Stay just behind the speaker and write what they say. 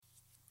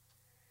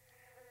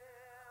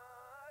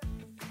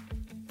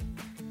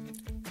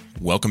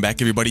Welcome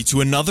back, everybody,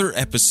 to another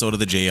episode of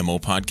the JMO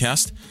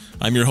podcast.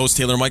 I'm your host,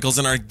 Taylor Michaels,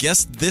 and our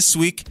guest this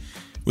week,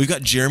 we've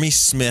got Jeremy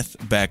Smith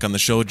back on the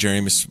show.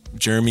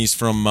 Jeremy's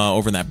from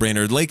over in that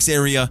Brainerd Lakes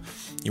area.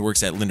 He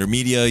works at Linder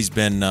Media. He's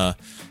been,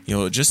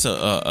 just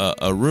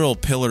a real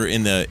pillar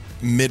in the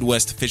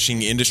Midwest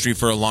fishing industry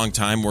for a long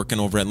time, working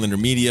over at Linder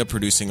Media,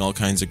 producing all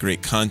kinds of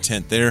great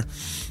content there.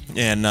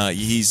 And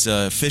he's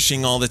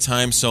fishing all the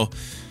time. So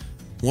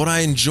what I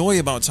enjoy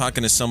about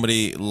talking to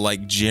somebody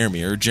like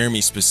Jeremy, or Jeremy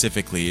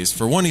specifically, is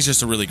for one, he's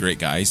just a really great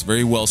guy. He's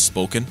very well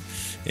spoken,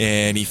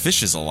 and he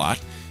fishes a lot.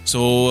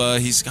 So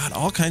he's got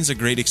all kinds of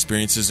great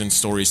experiences and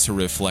stories to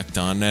reflect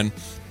on. And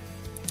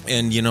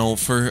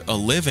for a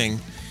living,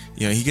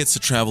 he gets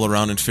to travel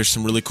around and fish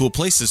some really cool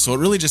places. So it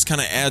really just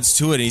kind of adds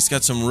to it. And he's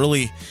got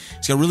really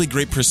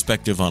great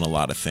perspective on a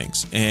lot of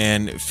things.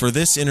 And for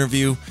this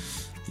interview,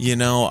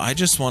 I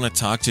just want to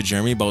talk to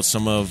Jeremy about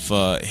some of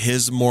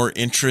his more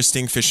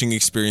interesting fishing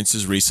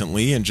experiences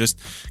recently, and just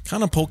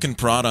kind of poke and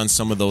prod on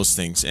some of those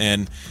things,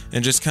 and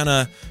just kind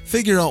of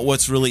figure out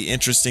what's really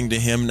interesting to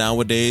him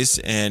nowadays,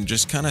 and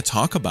just kind of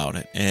talk about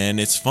it.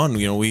 And it's fun.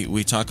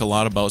 We talk a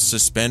lot about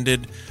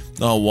suspended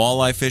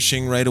walleye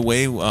fishing right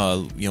away.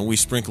 We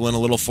sprinkle in a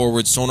little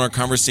forward sonar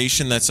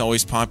conversation. That's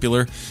always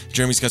popular.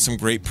 Jeremy's got some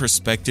great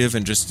perspective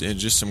and just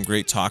some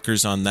great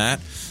talkers on that.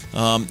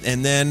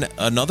 And then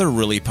another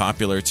really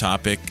popular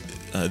topic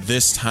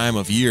this time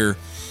of year,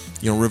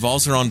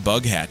 revolves around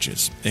bug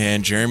hatches.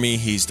 And Jeremy,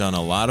 he's done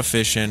a lot of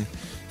fishing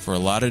for a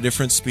lot of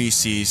different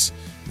species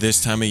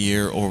this time of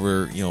year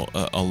over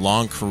a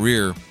long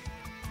career.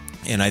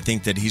 And I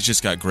think that he's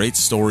just got great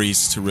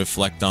stories to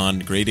reflect on,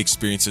 great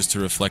experiences to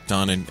reflect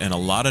on, and a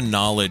lot of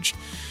knowledge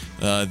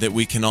that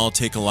we can all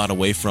take a lot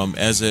away from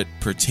as it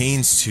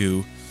pertains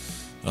to,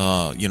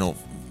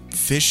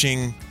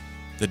 fishing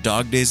the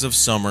dog days of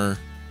summer,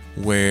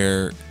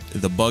 where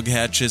the bug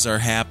hatches are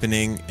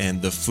happening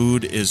and the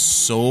food is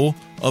so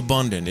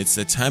abundant. It's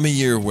the time of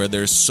year where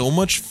there's so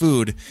much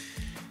food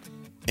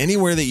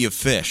anywhere that you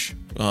fish.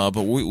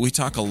 But we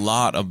talk a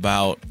lot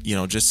about,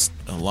 just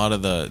a lot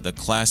of the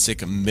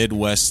classic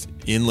Midwest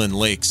inland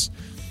lakes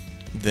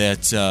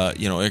that,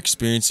 are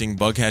experiencing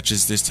bug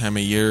hatches this time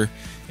of year,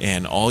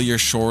 and all your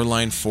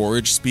shoreline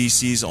forage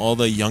species, all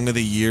the young of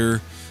the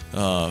year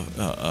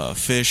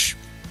fish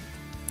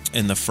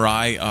and the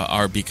fry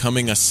are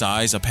becoming a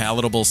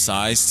palatable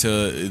size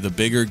to the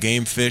bigger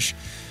game fish.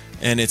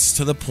 And it's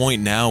to the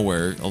point now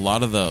where a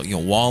lot of the,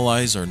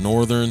 walleyes or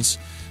northerns,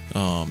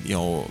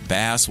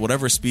 bass,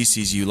 whatever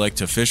species you like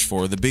to fish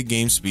for, the big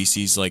game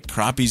species like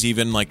crappies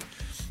even,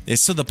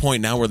 it's to the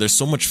point now where there's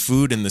so much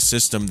food in the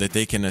system that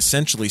they can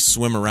essentially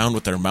swim around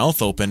with their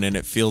mouth open, and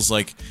it feels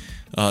like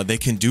they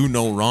can do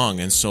no wrong.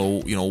 And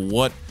so,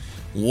 what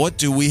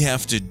do we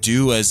have to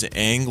do as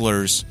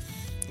anglers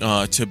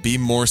to be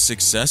more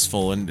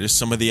successful? And there's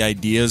some of the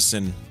ideas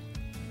and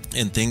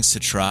things to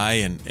try,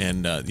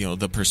 and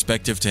the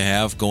perspective to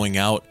have going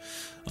out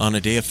on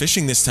a day of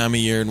fishing this time of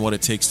year, and what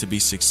it takes to be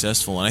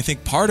successful. And I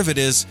think part of it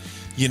is,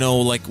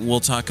 like we'll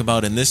talk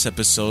about in this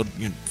episode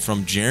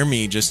from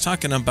Jeremy, just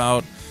talking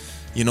about,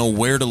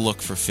 where to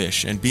look for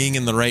fish and being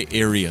in the right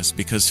areas,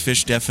 because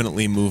fish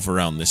definitely move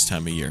around this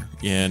time of year.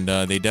 And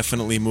they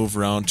definitely move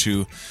around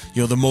to,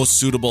 the most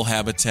suitable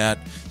habitat,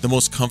 the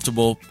most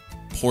comfortable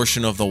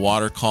portion of the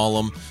water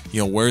column.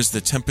 Where's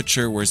the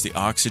temperature, where's the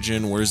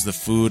oxygen, where's the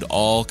food,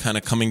 all kind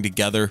of coming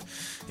together.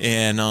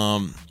 And,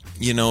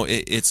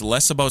 it's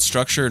less about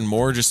structure and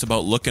more just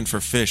about looking for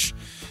fish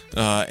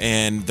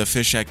and the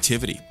fish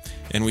activity.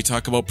 And we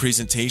talk about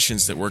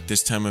presentations that work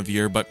this time of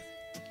year, but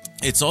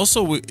it's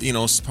also,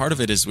 part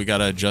of it is we got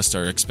to adjust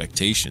our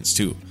expectations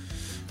too.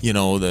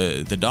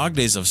 The dog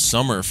days of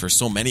summer for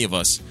so many of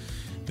us,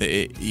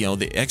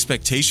 the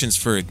expectations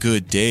for a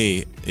good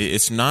day,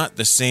 it's not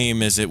the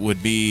same as it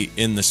would be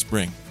in the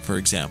spring, for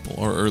example,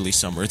 or early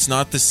summer. It's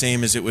not the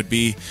same as it would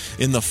be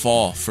in the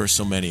fall for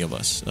so many of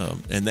us.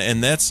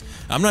 And that's,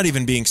 I'm not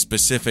even being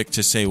specific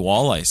to say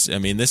walleyes. I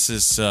mean, this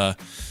is,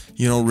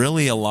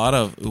 really a lot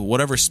of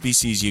whatever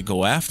species you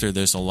go after.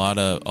 There's a lot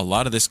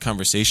of this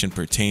conversation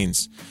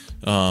pertains.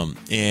 I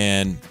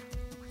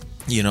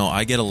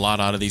get a lot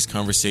out of these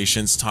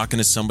conversations talking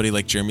to somebody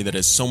like Jeremy that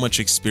has so much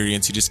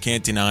experience. You just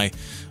can't deny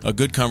a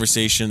good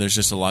conversation. There's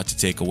just a lot to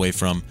take away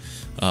from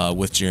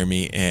with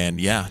Jeremy.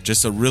 And yeah,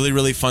 just a really,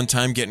 really fun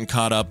time getting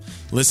caught up,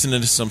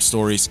 listening to some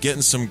stories,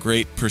 getting some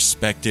great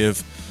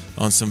perspective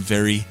on some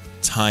very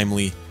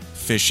timely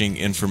fishing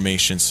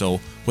information.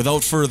 So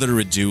without further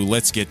ado,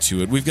 let's get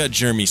to it. We've got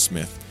Jeremy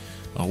Smith.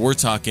 We're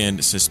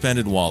talking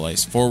suspended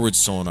walleyes, forward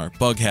sonar,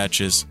 bug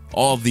hatches,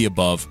 all of the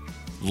above.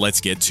 Let's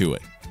get to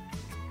it.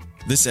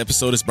 This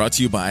episode is brought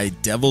to you by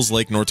Devil's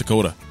Lake, North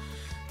Dakota.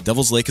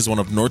 Devil's Lake is one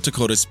of North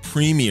Dakota's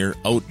premier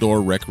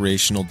outdoor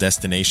recreational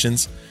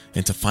destinations.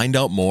 And to find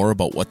out more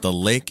about what the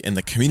lake and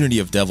the community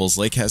of Devil's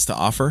Lake has to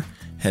offer,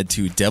 head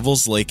to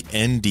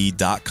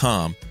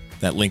devilslakend.com.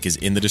 That link is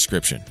in the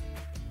description.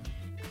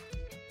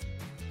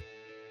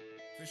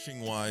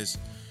 Fishing-wise,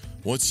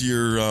 what's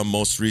your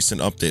most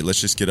recent update?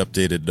 Let's just get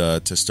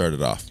updated to start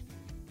it off.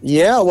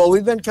 Yeah, well,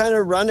 we've been kind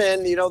of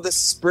running, this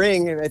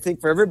spring, and I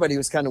think for everybody it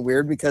was kind of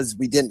weird because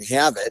we didn't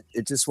have it.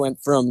 It just went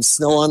from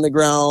snow on the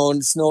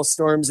ground,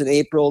 snowstorms in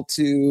April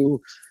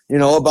to,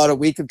 about a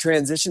week of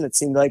transition, it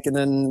seemed like, and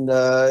then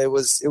it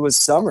was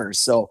summer.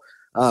 So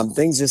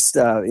things just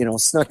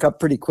snuck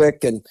up pretty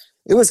quick, and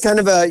it was kind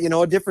of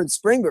a different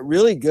spring, but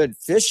really good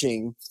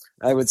fishing.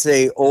 I would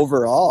say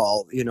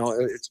overall,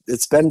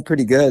 it's been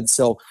pretty good.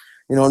 So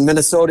in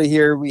Minnesota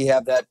here we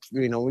have that.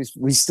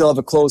 We still have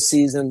a closed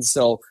season,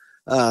 so.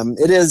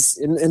 It is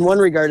in one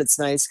regard, it's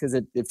nice because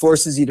it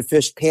forces you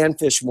to pan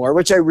fish more,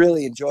 which I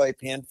really enjoy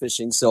pan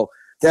fishing. So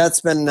that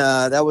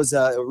was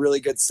a really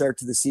good start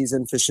to the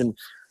season, fishing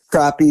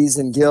crappies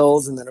and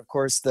gills. And then of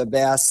course the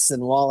bass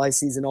and walleye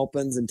season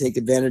opens and take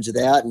advantage of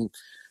that. And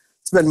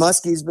it's been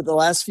muskies, but the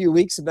last few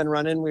weeks have been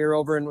running. We were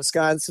over in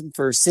Wisconsin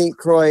for St.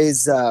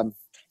 Croix's,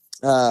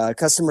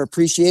 Customer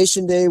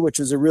Appreciation Day, which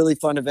was a really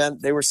fun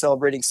event. They were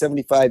celebrating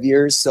 75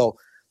 years. So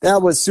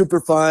that was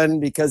super fun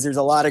because there's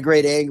a lot of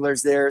great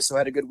anglers there. So I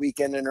had a good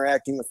weekend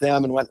interacting with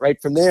them and went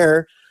right from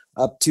there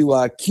up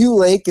to Q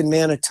Lake in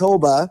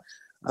Manitoba,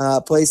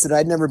 a place that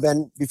I'd never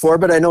been before,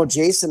 but I know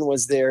Jason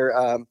was there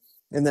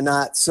in the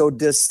not so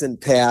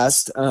distant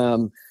past.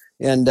 That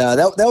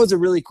was a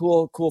really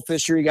cool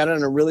fishery. Got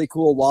on a really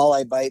cool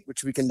walleye bite,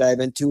 which we can dive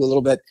into a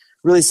little bit.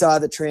 Really saw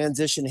the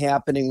transition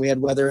happening. We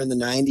had weather in the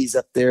 90s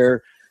up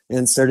there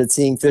and started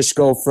seeing fish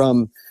go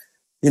from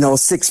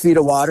 6 feet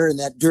of water and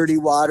that dirty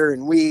water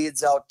and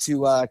weeds out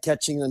to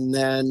catching them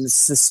then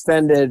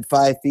suspended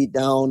 5 feet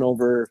down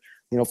over,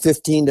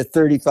 15 to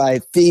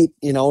 35 feet,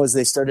 as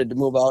they started to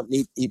move out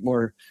and eat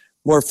more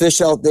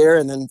fish out there.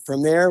 And then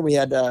from there, we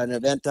had an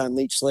event on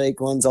Leech Lake,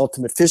 One's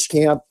Ultimate Fish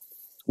Camp,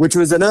 which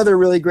was another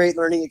really great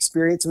learning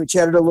experience. And we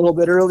chatted a little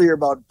bit earlier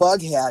about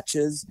bug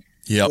hatches.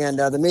 Yep. And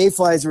the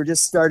mayflies were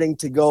just starting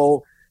to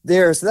go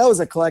there. So that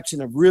was a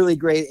collection of really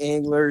great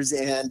anglers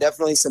and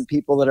definitely some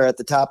people that are at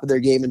the top of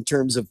their game in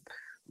terms of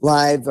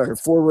live or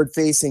forward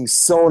facing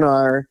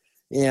sonar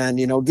and,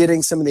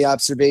 getting some of the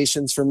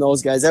observations from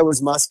those guys. That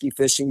was muskie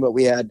fishing, but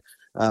we had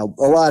a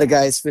lot of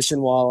guys fishing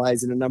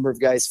walleyes and a number of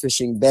guys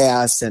fishing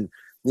bass. And,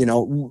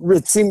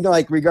 it seemed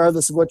like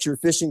regardless of what you're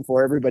fishing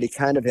for, everybody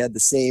kind of had the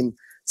same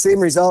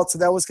results. So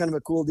that was kind of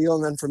a cool deal.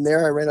 And then from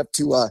there, I ran up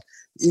to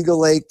Eagle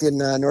Lake in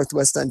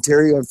Northwest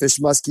Ontario and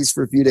fished muskies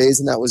for a few days.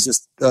 And that was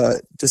just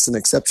an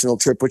exceptional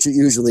trip, which it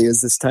usually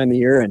is this time of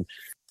year, and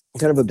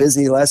kind of a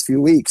busy last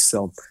few weeks.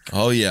 So,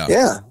 oh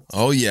yeah.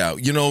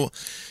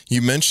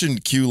 You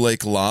mentioned Q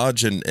Lake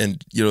Lodge and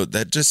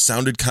that just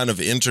sounded kind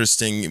of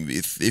interesting.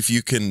 If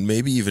you can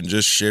maybe even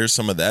just share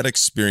some of that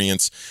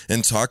experience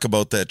and talk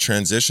about that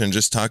transition,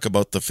 just talk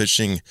about the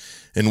fishing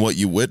and what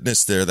you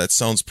witnessed there. That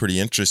sounds pretty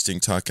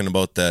interesting, talking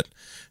about that,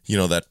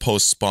 that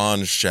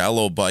post-spawn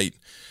shallow bite.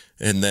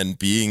 And then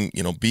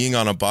being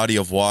on a body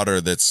of water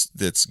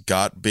that's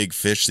got big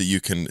fish that you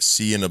can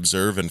see and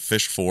observe and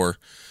fish for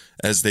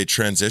as they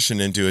transition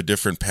into a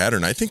different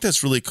pattern. I think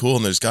that's really cool,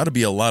 and there's got to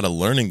be a lot of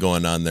learning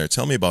going on there.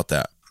 Tell me about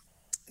that.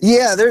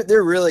 Yeah,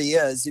 there really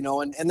is,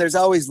 and there's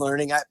always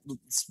learning.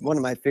 It's one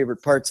of my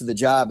favorite parts of the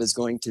job is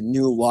going to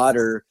new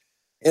water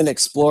and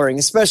exploring,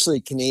 especially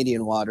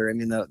Canadian water. I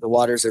mean, the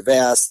waters are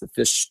vast, the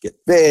fish get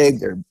big,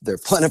 they're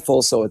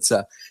plentiful, so it's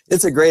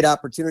a great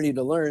opportunity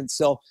to learn.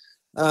 So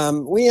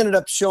we ended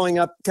up showing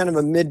up kind of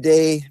a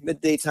midday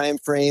time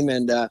frame,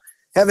 and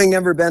having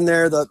never been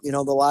there, the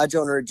lodge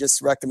owner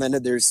just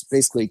recommended there's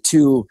basically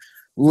two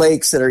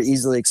lakes that are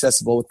easily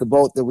accessible with the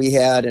boat that we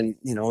had, and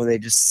they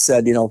just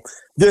said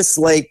this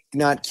lake,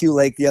 not Q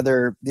Lake, the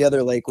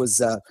other lake was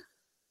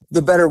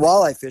the better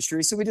walleye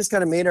fishery. So we just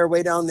kind of made our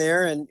way down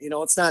there, and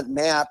it's not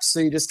maps, so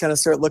you just kind of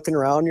start looking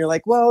around. And you're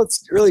like, well,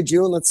 it's early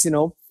June. Let's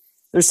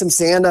there's some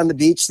sand on the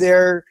beach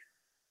there.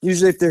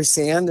 Usually if there's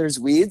sand, there's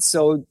weeds.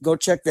 So go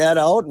check that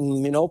out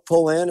and,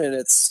 pull in, and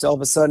it's all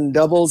of a sudden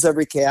doubles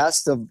every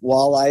cast of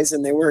walleyes.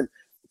 And they weren't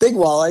big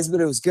walleyes,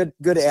 but it was good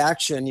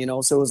action,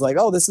 So it was like,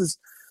 oh, this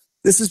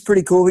is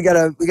pretty cool. We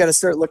gotta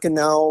start looking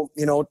now.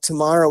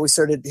 Tomorrow we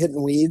started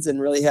hitting weeds and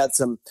really had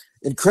some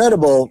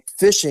incredible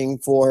fishing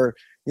for,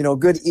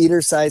 good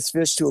eater sized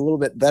fish to a little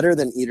bit better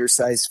than eater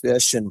sized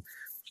fish. And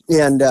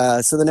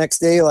so the next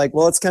day, like,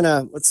 well,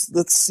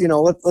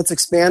 let's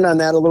expand on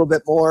that a little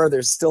bit more.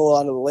 There's still a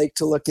lot of the lake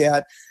to look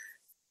at.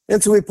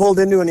 And so we pulled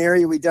into an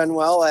area we'd done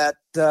well at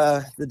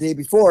the day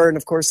before. And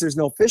of course there's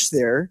no fish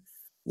there,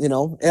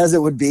 as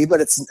it would be,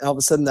 but it's all of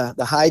a sudden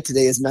the high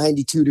today is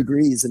 92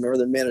 degrees in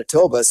northern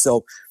Manitoba.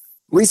 So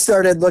we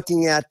started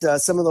looking at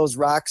some of those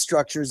rock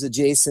structures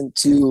adjacent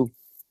to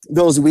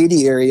those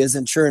weedy areas.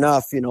 And sure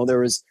enough, there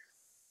was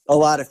a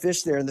lot of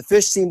fish there, and the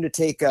fish seemed to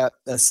take a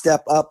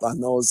step up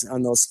on those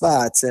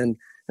spots. And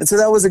so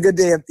that was a good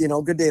day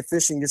of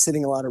fishing, just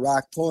hitting a lot of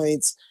rock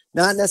points,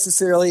 not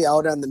necessarily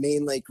out on the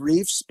main lake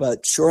reefs,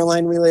 but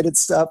shoreline related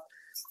stuff.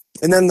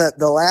 And then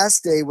the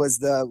last day was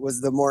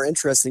the more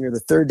interesting, or the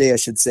third day, I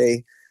should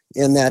say,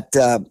 in that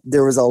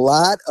there was a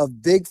lot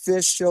of big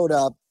fish showed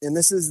up. And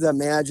this is the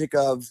magic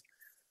of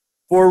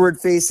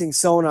forward-facing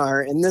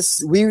sonar, and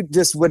this we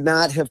just would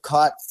not have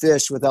caught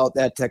fish without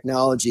that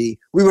technology.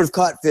 We would have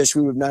caught fish,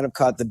 we would not have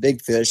caught the big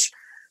fish,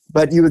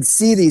 but you would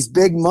see these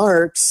big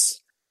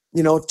marks,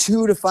 2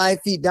 to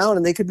 5 feet down,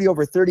 and they could be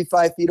over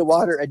 35 feet of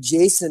water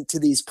adjacent to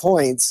these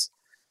points,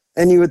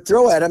 and you would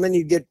throw at them and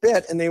you'd get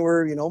bit, and they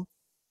were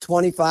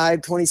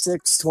 25,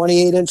 26,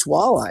 28-inch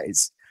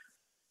walleyes.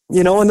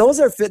 And those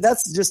are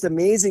that's just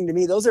amazing to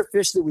me. Those are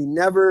fish that we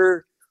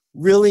never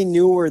really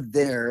knew were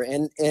there,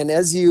 and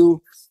as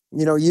you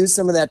use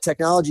some of that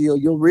technology,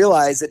 you'll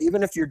realize that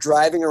even if you're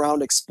driving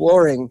around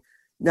exploring,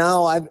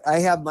 now I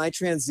have my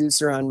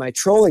transducer on my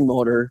trolling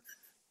motor,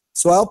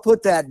 so I'll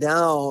put that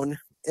down,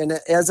 and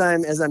as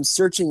I'm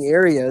searching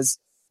areas,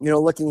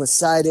 looking with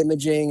side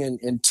imaging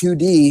and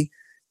 2D,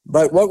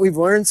 but what we've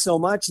learned so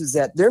much is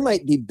that there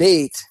might be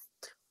bait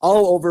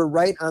all over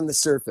right on the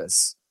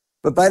surface,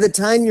 but by the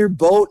time your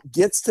boat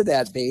gets to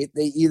that bait,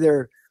 they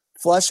either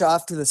flush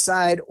off to the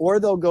side or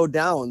they'll go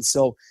down.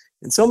 So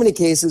in so many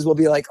cases, we'll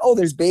be like, oh,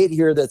 there's bait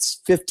here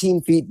that's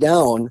 15 feet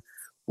down.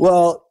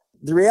 Well,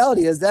 the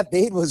reality is that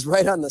bait was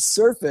right on the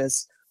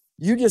surface.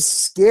 You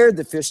just scared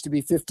the fish to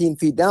be 15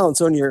 feet down.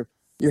 So in your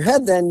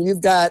head, then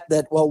you've got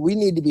that, well, we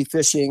need to be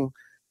fishing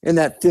in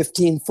that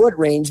 15-foot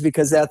range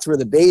because that's where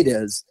the bait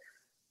is.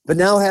 But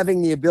now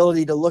having the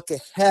ability to look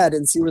ahead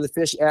and see where the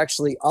fish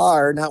actually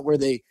are, not where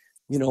they,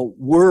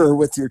 were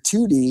with your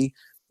 2D,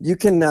 you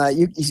can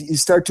you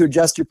start to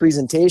adjust your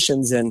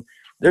presentations, and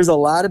there's a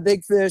lot of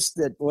big fish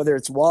that, whether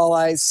it's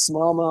walleyes,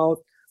 smallmouth,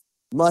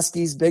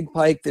 muskies, big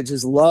pike, that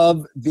just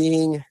love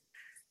being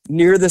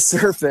near the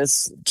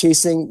surface,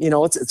 chasing,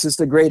 it's just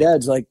a great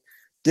edge. Like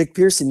Dick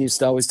Pearson used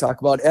to always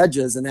talk about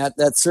edges, and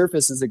that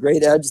surface is a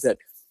great edge that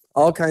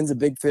all kinds of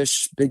big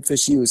fish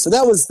use. So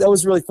that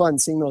was really fun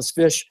seeing those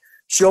fish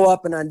show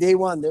up. And on day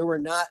one, there were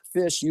not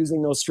fish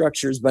using those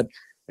structures, but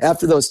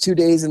after those 2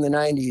 days in the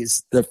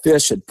 90s, the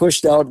fish had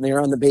pushed out and they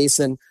were on the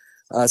basin,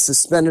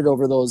 suspended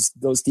over those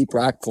deep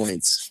rock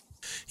points.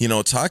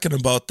 Talking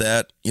about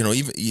that,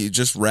 even you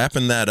just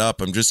wrapping that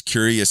up, I'm just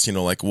curious,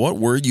 like what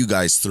were you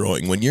guys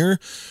throwing when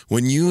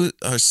you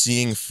are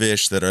seeing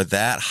fish that are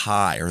that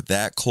high or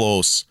that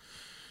close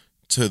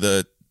to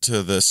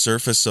the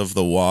surface of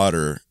the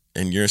water,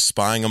 and you're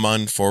spying them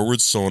on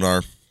forward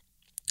sonar,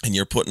 and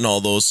you're putting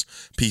all those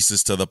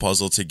pieces to the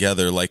puzzle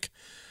together, like,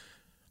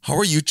 how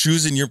are you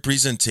choosing your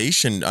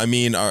presentation? I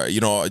mean,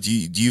 do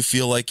you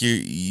feel like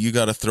you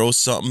got to throw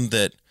something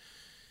that,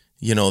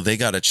 they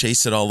got to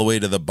chase it all the way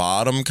to the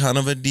bottom kind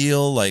of a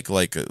deal, like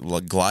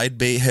glide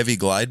bait, heavy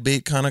glide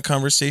bait kind of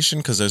conversation?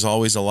 Because there's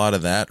always a lot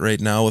of that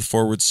right now with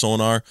forward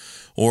sonar.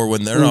 Or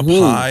when they're up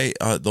high,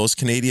 those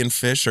Canadian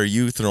fish, are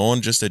you throwing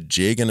just a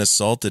jig and a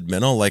salted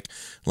minnow? Like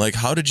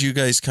how did you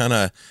guys kind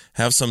of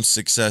have some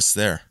success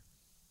there?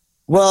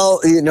 Well,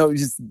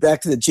 just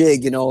back to the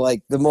jig,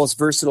 like the most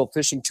versatile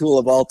fishing tool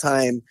of all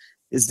time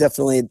is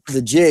definitely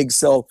the jig.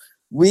 So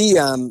we,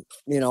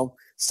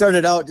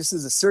 started out just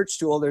as a search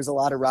tool. There's a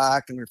lot of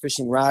rock, and we're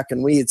fishing rock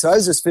and weed. So I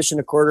was just fishing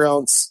a 1/4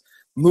 ounce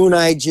moon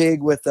eye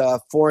jig with a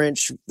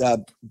 4-inch.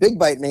 Big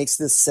Bite makes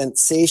this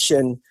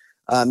Sensation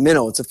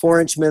minnow. It's a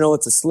 4-inch minnow.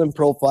 It's a slim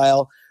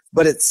profile,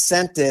 but it's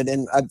scented.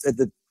 And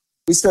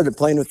we started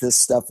playing with this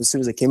stuff as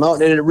soon as it came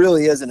out, and it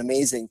really is an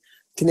amazing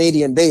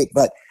Canadian bait.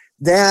 But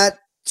that,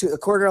 to a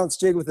 1/4 ounce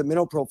jig with a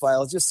minnow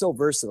profile, is just so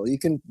versatile. You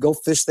can go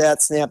fish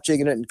that, snap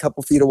jigging it in a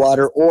couple feet of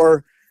water,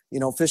 or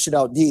fish it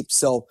out deep.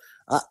 So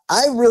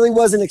I really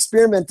wasn't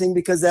experimenting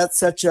because that's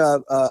such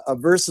a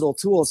versatile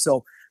tool.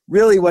 So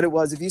really what it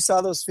was, if you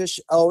saw those fish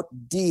out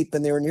deep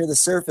and they were near the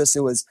surface,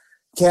 it was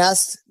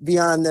cast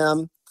beyond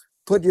them,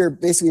 put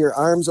your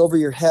arms over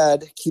your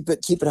head, keep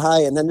it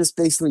high, and then just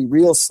basically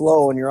real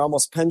slow, and you're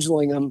almost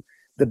pendulum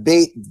the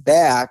bait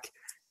back.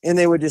 And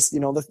they would just,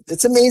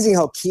 it's amazing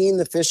how keen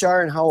the fish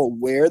are and how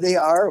aware they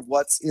are of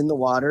what's in the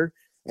water.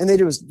 And they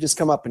just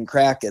come up and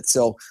crack it.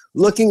 So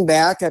looking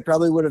back, I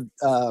probably would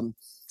have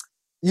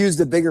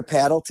used a bigger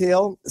paddle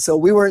tail. So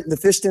the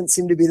fish didn't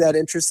seem to be that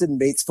interested in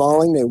baits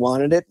falling. They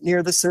wanted it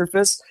near the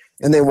surface,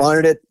 and they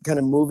wanted it kind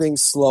of moving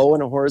slow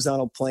in a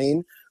horizontal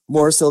plane,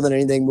 more so than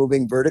anything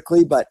moving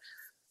vertically. But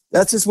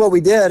that's just what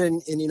we did.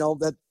 And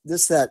the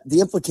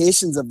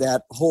implications of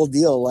that whole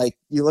deal, like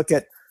you look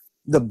at,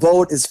 the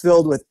boat is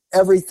filled with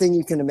everything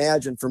you can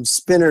imagine, from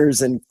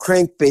spinners and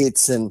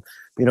crankbaits and,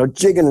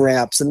 jigging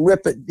wraps and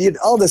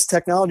all this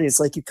technology. It's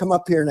like you come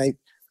up here, and I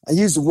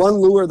used one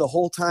lure the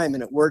whole time,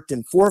 and it worked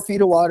in 4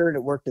 feet of water, and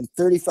it worked in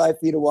 35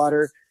 feet of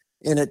water,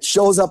 and it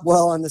shows up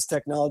well on this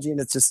technology. And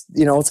it's just,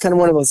 it's kind of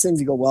one of those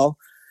things you go, well,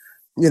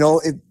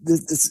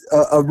 it's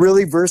a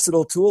really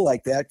versatile tool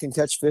like that can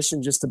catch fish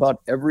in just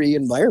about every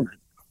environment.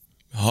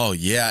 Oh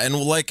yeah. And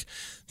like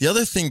the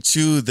other thing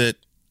too, that,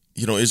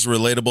 is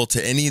relatable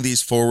to any of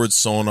these forward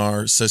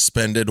sonar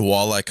suspended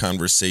walleye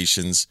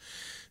conversations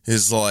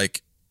is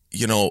like,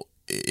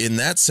 in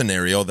that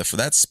scenario, for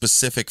that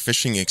specific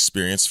fishing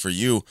experience for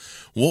you,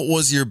 what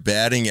was your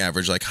batting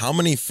average? Like, how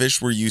many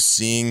fish were you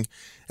seeing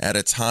at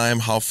a time?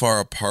 How far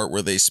apart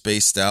were they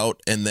spaced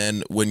out? And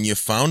then when you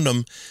found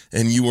them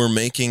and you were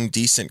making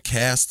decent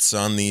casts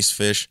on these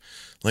fish,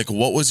 Like,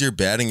 what was your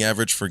batting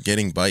average for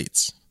getting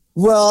bites?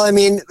 Well, I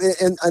mean,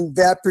 on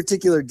that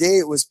particular day,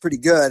 it was pretty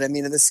good. I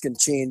mean, and this can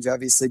change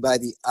obviously by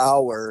the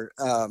hour.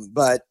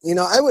 But,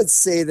 I would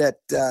say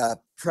that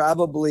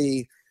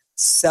probably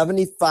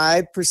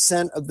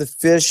 75% of the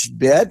fish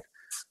bit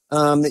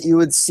that you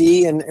would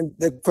see. And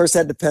of course,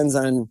 that depends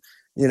on,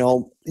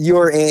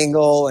 your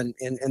angle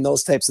and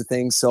those types of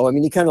things. So, I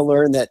mean, you kind of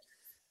learn that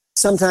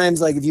sometimes,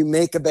 like if you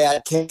make a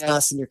bad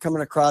cast and you're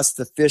coming across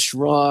the fish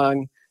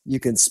wrong, you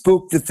can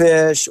spook the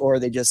fish, or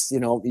they just,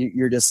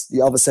 you're just,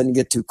 all of a sudden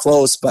get too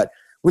close. But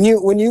when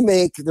you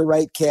make the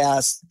right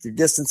cast, the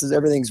distances,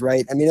 everything's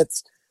right. I mean,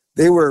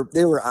 they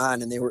were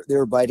on, and they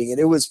were biting it.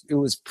 It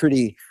was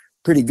pretty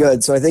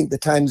good. So I think the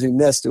times we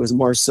missed, it was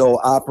more so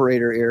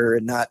operator error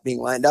and not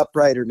being lined up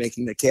right, or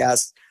making the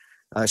cast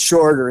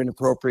short or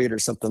inappropriate or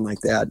something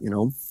like that.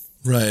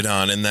 Right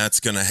on, and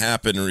that's going to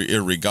happen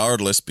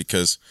regardless,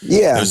 because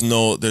Yeah. there's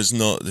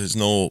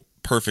no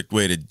perfect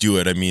way to do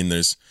it. I mean,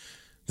 there's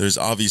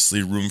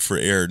obviously room for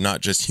error, not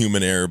just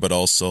human error, but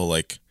also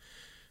like,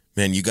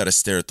 man, you got to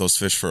stare at those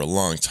fish for a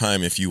long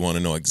time if you want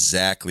to know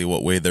exactly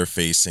what way they're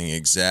facing,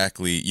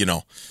 exactly,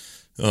 in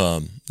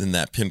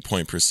that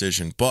pinpoint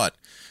precision. But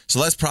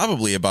so that's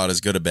probably about as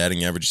good a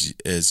batting average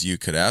as you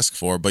could ask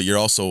for. But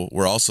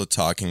we're also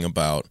talking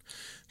about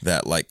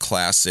that like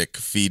classic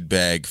feed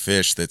bag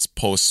fish that's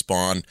post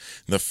spawn.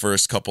 The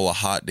first couple of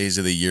hot days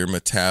of the year,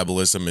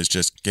 metabolism is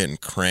just getting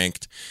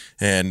cranked,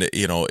 and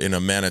in a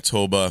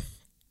Manitoba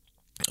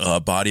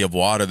body of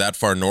water that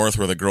far north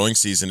where the growing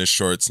season is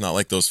short, it's not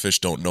like those fish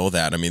don't know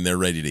that. I mean, they're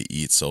ready to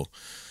eat. So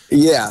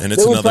yeah, and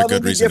it's another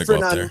good reason to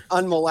go up there.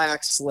 On Mille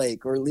Lacs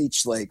Lake or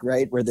Leech Lake,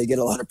 right, where they get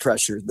a lot of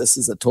pressure.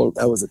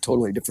 That was a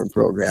totally different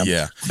program.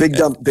 Yeah, big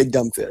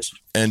dumb fish,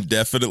 and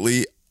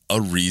definitely a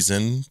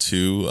reason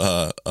to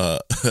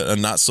a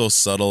not so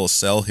subtle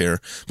sell here,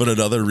 but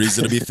another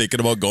reason to be thinking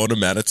about going to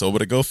Manitoba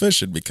to go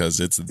fishing, because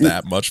it's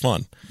that much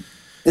fun.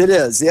 It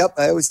is. Yep.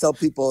 I always tell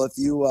people, if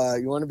you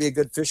want to be a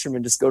good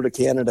fisherman, just go to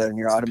Canada and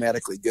you're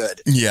automatically good.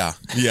 Yeah,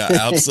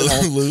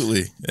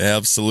 absolutely.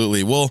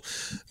 Absolutely. Well,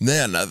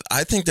 man,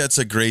 I think that's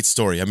a great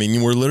story. I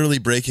mean, we're literally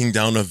breaking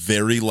down a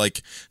very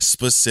like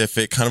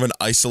specific, kind of an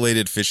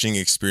isolated fishing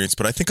experience,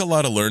 but I think a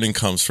lot of learning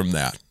comes from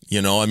that.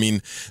 I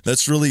mean,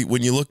 that's really,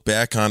 when you look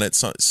back on it,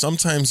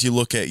 sometimes you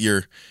look at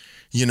your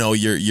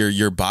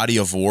body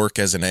of work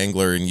as an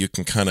angler, and you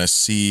can kind of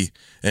see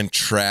and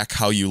track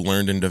how you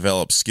learned and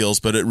developed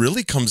skills, but it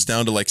really comes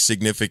down to like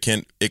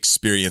significant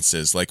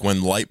experiences, like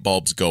when light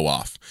bulbs go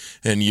off,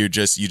 and you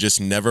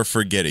just never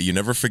forget it. You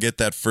never forget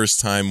that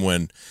first time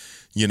when,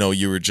 you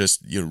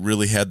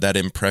really had that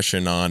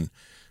impression on,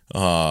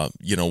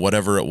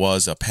 whatever it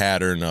was, a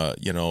pattern, a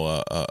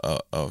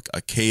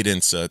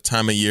cadence, a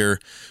time of year,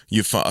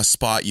 a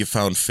spot you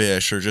found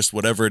fish, or just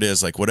whatever it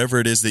is, like whatever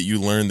it is that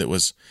you learned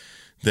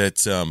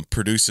that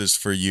produces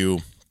for you,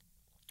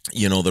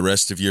 the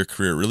rest of your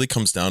career. It really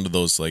comes down to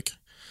those like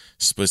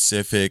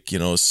specific,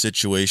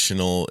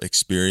 situational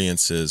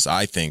experiences,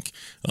 I think,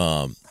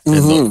 and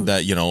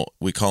that,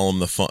 we call them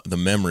the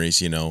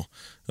memories,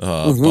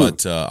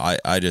 but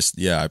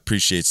I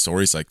appreciate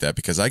stories like that,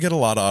 because I get a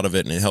lot out of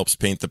it, and it helps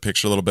paint the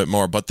picture a little bit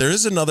more. But there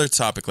is another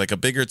topic, like a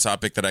bigger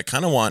topic, that I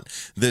kind of want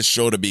this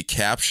show to be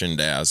captioned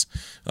as,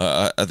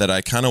 that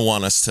I kind of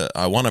want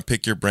I want to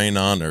pick your brain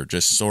on, or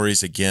just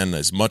stories again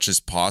as much as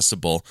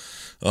possible.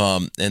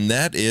 And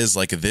that is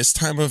like this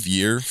time of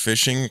year,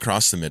 fishing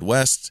across the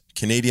Midwest,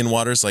 Canadian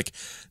waters, like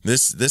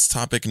this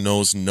topic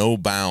knows no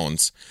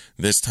bounds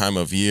this time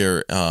of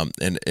year, and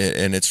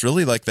it's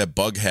really like that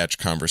bug hatch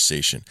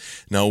conversation.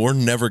 Now, we're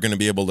never going to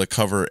be able to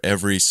cover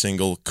every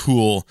single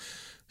cool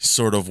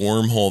sort of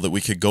wormhole that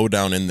we could go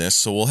down in this,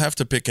 so we'll have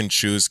to pick and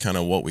choose kind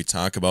of what we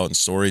talk about in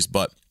stories.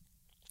 But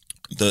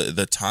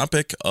the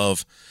topic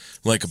of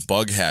like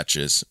bug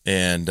hatches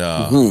and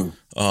the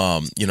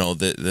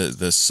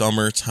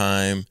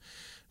summertime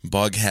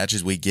bug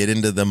hatches, we get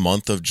into the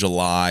month of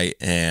July,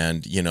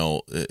 and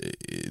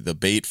the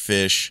bait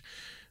fish,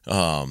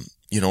 or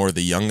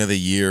the young of the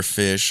year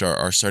fish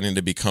are starting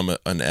to become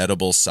an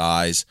edible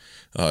size.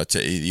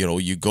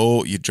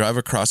 You drive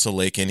across a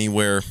lake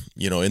anywhere,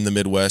 in the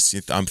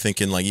Midwest. I'm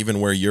thinking like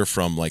even where you're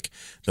from, like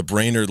the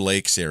Brainerd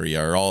Lakes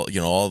area, or all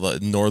the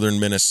northern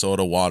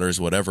Minnesota waters,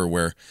 whatever,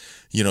 where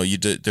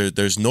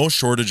there's no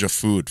shortage of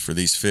food for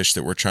these fish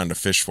that we're trying to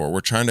fish for.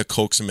 We're trying to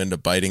coax them into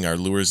biting our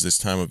lures this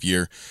time of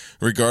year,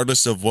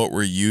 regardless of what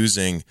we're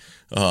using.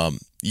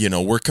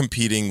 We're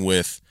competing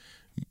with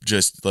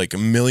just like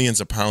millions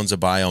of pounds of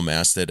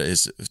biomass that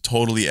is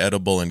totally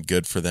edible and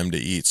good for them to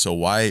eat. So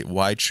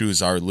why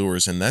choose our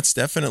lures? And that's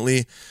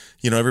definitely,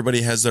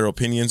 everybody has their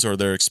opinions or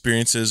their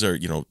experiences, or,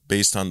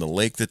 based on the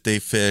lake that they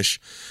fish.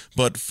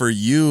 But for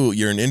you,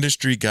 you're an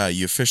industry guy.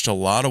 You fished a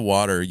lot of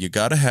water. You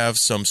got to have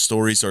some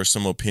stories or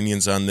some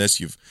opinions on this.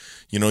 You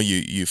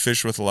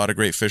fish with a lot of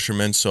great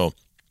fishermen, so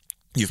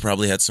you've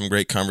probably had some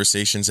great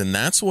conversations. And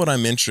that's what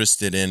I'm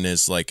interested in,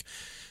 is like,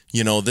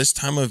 this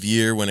time of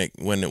year when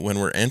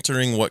we're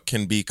entering what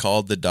can be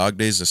called the dog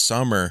days of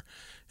summer,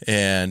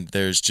 and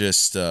there's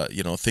just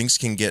things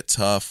can get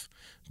tough,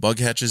 bug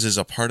hatches is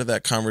a part of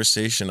that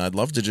conversation, I'd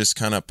love to just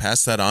kind of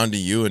pass that on to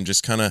you and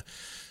just kind of,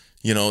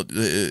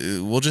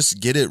 we'll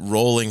just get it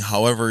rolling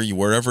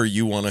wherever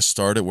you want to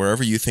start it,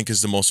 wherever you think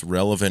is the most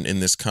relevant in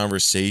this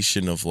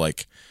conversation of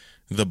like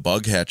the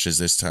bug hatches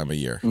this time of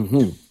year.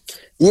 Mm-hmm.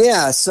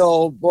 Yeah.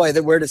 So boy,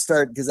 where to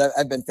start? Because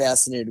I've been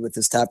fascinated with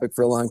this topic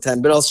for a long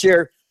time, but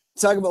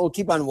we'll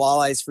keep on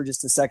walleyes for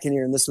just a second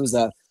here. And this was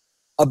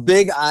a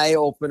big eye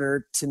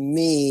opener to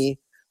me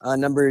a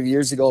number of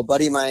years ago. A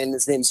buddy of mine,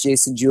 his name's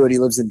Jason Jewett. He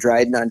lives in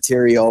Dryden,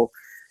 Ontario.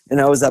 And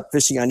I was up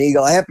fishing on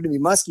Eagle. I happened to be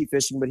muskie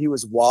fishing, but he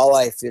was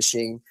walleye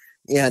fishing.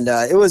 And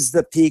it was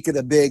the peak of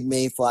the big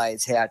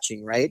mayflies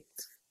hatching, right?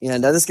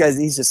 And this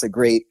he's just a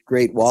great,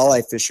 great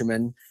walleye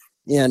fisherman.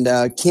 And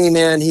came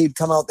in, he'd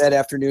come out that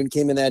afternoon,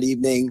 came in that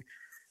evening,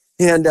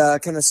 and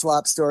kind of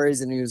swapped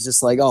stories. And he was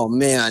just like, oh,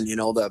 man,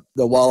 the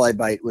walleye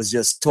bite was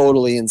just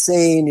totally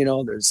insane.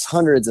 There's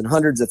hundreds and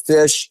hundreds of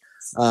fish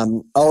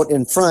out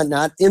in front,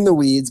 not in the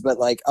weeds, but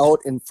like out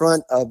in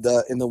front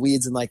in the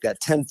weeds in like that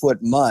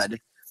 10-foot mud.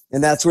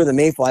 And that's where the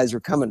mayflies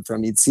were coming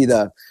from. You'd see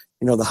the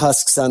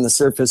husks on the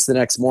surface the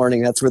next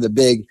morning. That's where the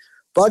big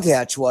bug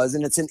hatch was.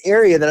 And it's an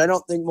area that I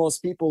don't think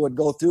most people would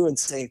go through and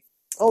say,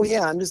 oh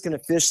yeah, I'm just going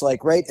to fish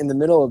like right in the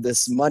middle of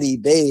this muddy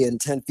bay in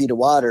 10 feet of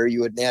water. You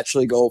would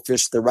naturally go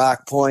fish the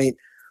rock point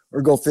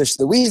or go fish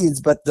the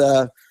weeds, but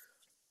the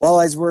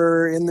walleyes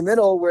were in the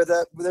middle where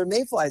their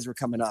mayflies were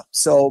coming up.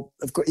 So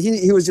of course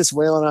he was just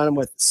wailing on them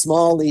with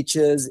small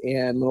leeches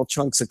and little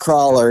chunks of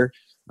crawler.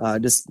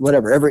 Just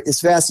whatever,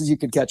 as fast as you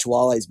could catch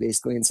walleyes,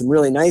 basically, and some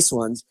really nice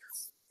ones.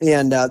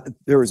 And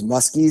there was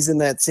muskies in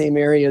that same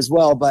area as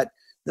well. But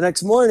the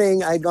next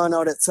morning, I'd gone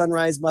out at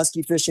sunrise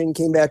muskie fishing,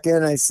 came back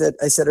in. I said,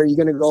 are you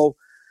going to go?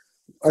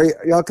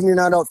 How come you're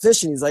not out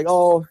fishing? He's like,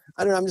 oh,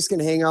 I don't know. I'm just going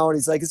to hang out.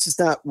 He's like, it's just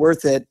not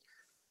worth it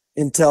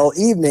until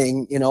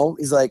evening.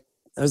 He's like,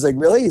 I was like,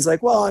 really? He's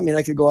like, well, I mean,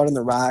 I could go out on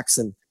the rocks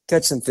and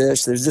catch some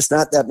fish. There's just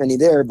not that many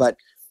there. But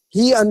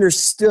he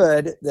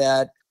understood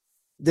that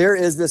there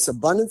is this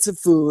abundance of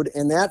food,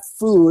 and that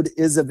food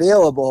is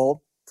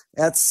available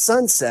at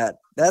sunset.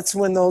 That's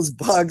when those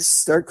bugs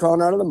start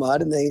crawling out of the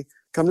mud and they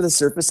come to the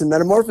surface and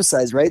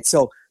metamorphosize, right?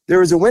 So there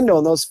was a window,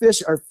 and those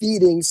fish are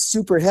feeding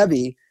super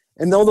heavy.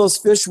 And though those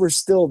fish were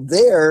still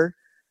there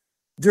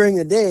during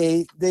the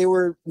day, they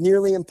were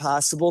nearly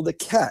impossible to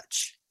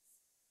catch.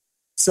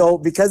 So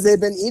because they'd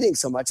been eating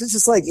so much, it's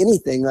just like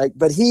anything.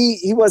 But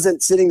he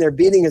wasn't sitting there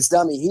beating his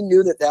dummy. He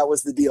knew that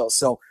was the deal.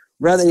 So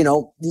rather,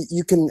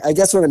 you can, I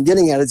guess what I'm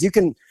getting at is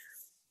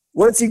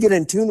once you get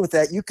in tune with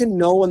that, you can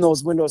know when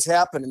those windows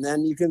happen, and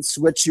then you can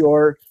switch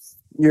your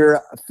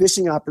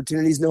fishing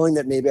opportunities, knowing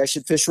that maybe I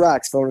should fish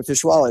rocks if I want to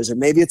fish walleyes, or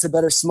maybe it's a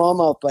better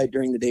smallmouth bite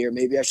during the day, or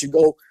maybe I should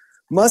go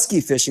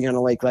muskie fishing on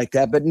a lake like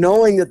that. But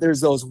knowing that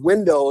there's those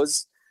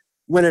windows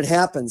when it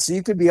happens. So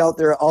you could be out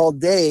there all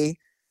day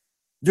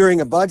during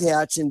a bug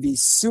hatch and be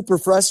super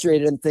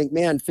frustrated and think,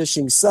 man,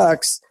 fishing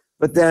sucks.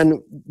 But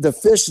then the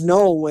fish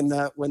know when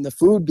the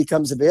food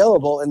becomes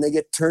available, and they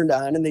get turned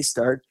on and they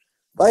start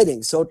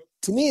biting. So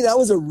to me, that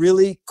was a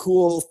really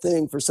cool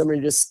thing for somebody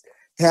to just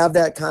have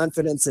that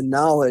confidence and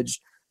knowledge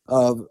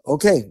of,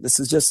 okay, this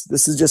is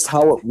just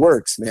how it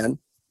works, man.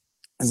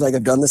 It's like,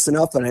 I've done this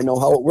enough and I know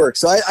how it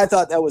works. So I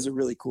thought that was a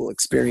really cool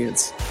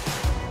experience.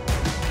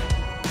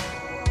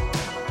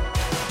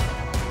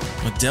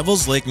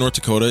 Devil's Lake, North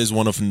Dakota is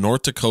one of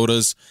North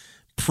Dakota's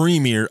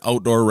premier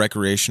outdoor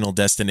recreational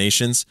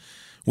destinations.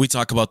 We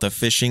talk about the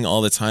fishing all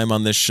the time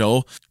on this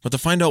show, but to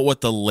find out what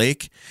the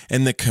lake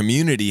and the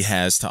community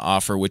has to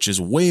offer, which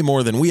is way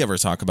more than we ever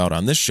talk about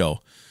on this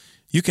show,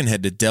 you can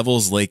head to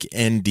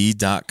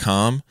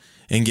devilslakend.com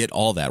and get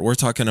all that. We're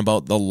talking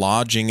about the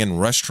lodging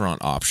and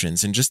restaurant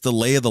options and just the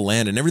lay of the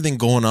land and everything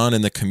going on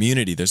in the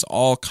community. There's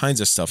all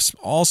kinds of stuff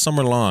all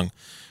summer long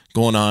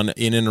going on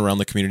in and around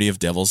the community of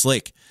Devil's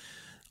Lake.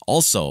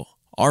 Also,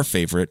 our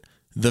favorite,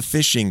 the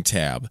fishing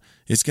tab.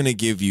 It's going to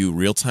give you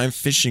real-time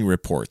fishing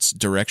reports,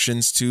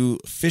 directions to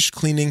fish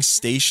cleaning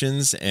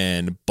stations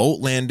and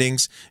boat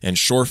landings and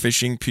shore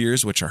fishing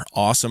piers, which are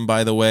awesome,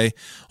 by the way.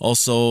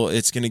 Also,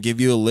 it's going to give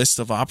you a list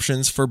of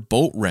options for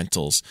boat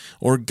rentals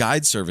or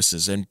guide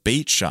services and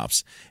bait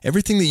shops.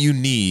 Everything that you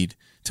need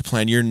to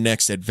plan your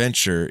next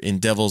adventure in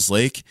Devil's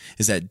Lake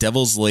is at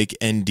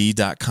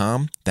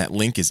devilslakend.com. That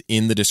link is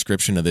in the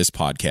description of this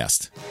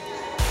podcast.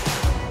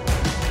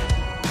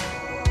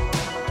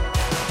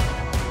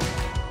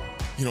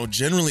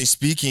 Generally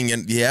speaking,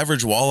 and the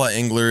average walleye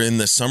angler in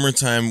the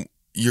summertime,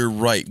 you're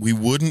right. We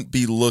would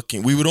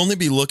only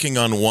be looking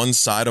on one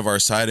side of our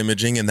side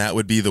imaging, and that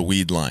would be the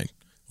weed line.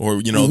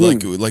 Or,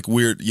 like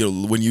weird,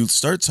 when you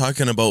start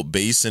talking about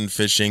basin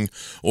fishing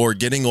or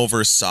getting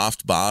over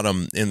soft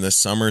bottom in the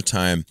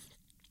summertime,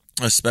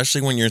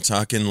 especially when you're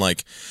talking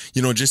like,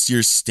 just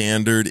your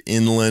standard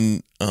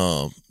inland,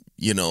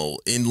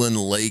 inland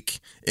lake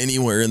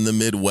anywhere in the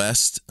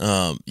Midwest.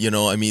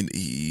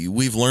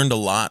 We've learned a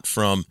lot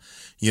from,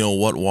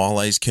 what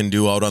walleyes can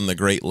do out on the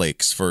Great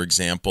Lakes, for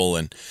example.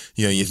 And,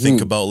 you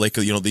think about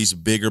these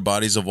bigger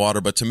bodies of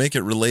water, but to make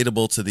it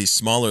relatable to these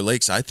smaller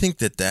lakes, I think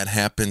that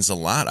happens a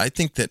lot. I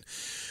think that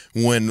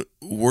when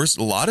we're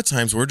a lot of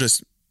times we're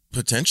just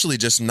potentially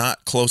just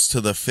not close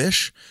to the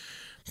fish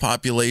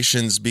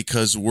populations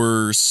because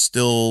we're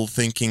still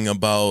thinking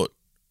about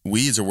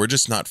weeds, or we're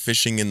just not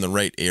fishing in the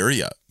right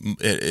area.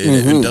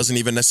 It doesn't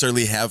even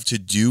necessarily have to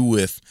do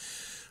with,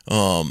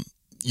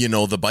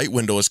 the bite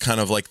window is kind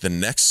of like the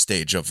next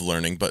stage of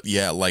learning. But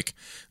yeah, like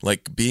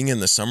being in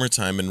the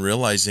summertime and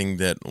realizing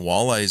that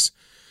walleyes,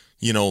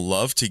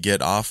 love to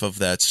get off of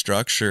that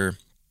structure.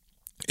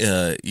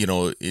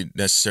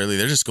 Necessarily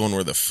they're just going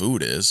where the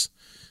food is.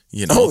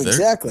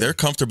 Exactly. They're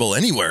comfortable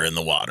anywhere in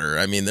the water.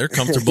 I mean, they're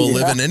comfortable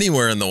Yeah. living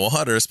anywhere in the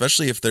water,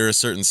 especially if they're a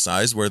certain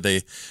size where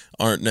they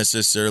aren't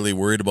necessarily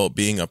worried about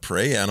being a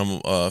prey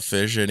animal,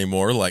 fish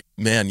anymore. Like,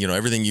 man,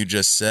 everything you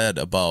just said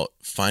about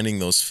finding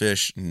those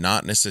fish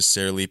not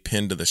necessarily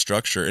pinned to the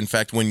structure. In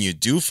fact, when you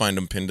do find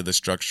them pinned to the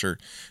structure,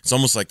 it's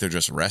almost like they're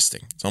just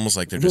resting. It's almost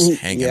like they're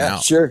just hanging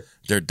out. Sure.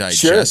 They're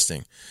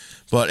digesting.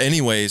 But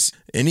anyways,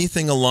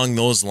 anything along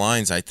those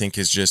lines, I think,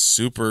 is just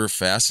super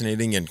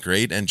fascinating and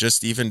great. And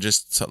just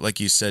like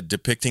you said,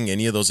 depicting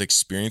any of those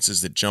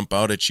experiences that jump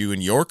out at you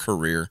in your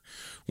career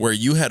where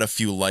you had a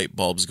few light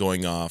bulbs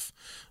going off,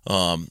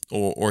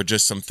 or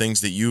just some things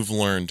that you've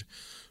learned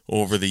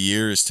over the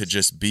years to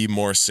just be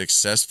more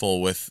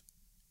successful with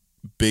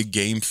big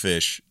game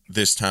fish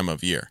this time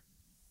of year.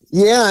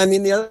 Yeah, I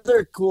mean, the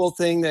other cool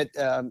thing that,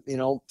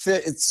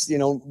 it's,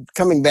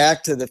 coming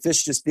back to the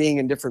fish just being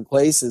in different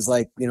places,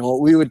 like,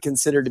 what we would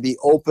consider to be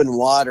open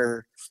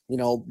water,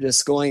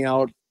 just going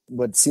out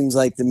what seems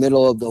like the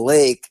middle of the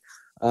lake,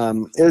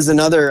 is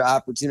another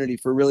opportunity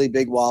for really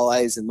big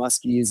walleyes and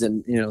muskies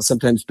and,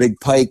 sometimes big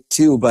pike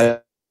too.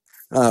 But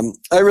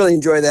I really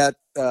enjoy that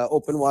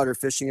open water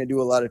fishing. I do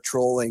a lot of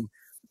trolling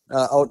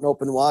out in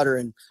open water.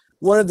 And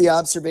one of the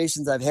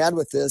observations I've had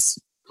with this,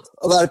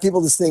 a lot of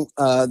people just think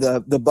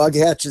the bug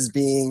hatches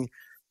being,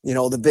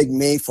 the big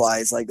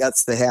mayflies, like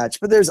that's the hatch.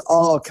 But there's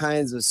all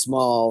kinds of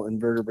small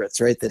invertebrates,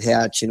 right, that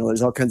hatch.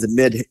 There's all kinds of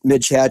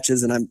midge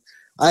hatches, and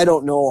I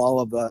don't know all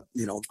of the,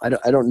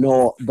 I don't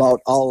know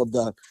about all of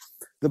the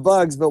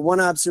bugs. But one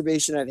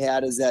observation I've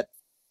had is that,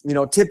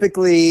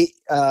 typically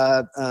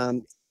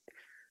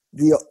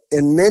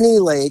in many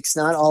lakes,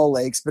 not all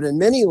lakes, but in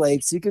many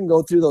lakes, you can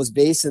go through those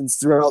basins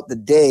throughout the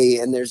day,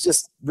 and there's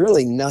just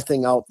really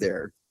nothing out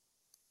there.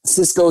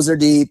 Ciscoes are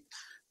deep.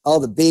 All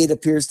the bait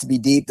appears to be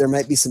deep. There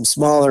might be some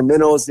smaller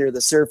minnows near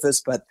the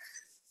surface, but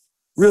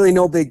really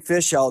no big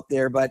fish out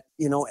there. But,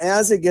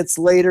 as it gets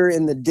later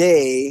in the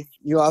day,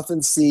 you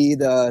often see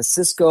the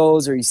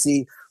Ciscoes, or you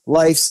see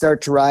life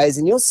start to rise,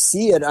 and you'll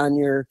see it on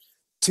your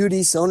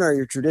 2D sonar,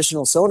 your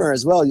traditional sonar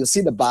as well. You'll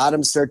see the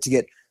bottom start to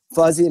get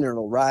fuzzy, and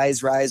it'll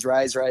rise.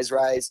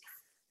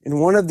 And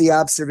one of the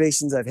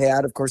observations I've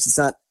had, of course, it's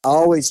not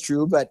always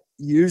true, but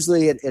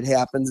usually it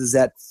happens, is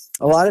that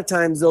a lot of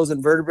times those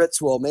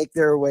invertebrates will make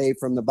their way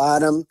from the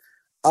bottom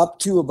up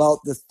to about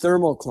the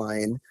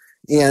thermocline.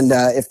 And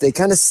if they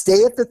kind of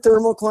stay at the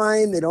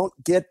thermocline, they don't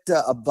get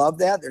above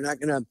that. They're not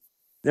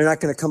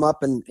gonna come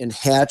up and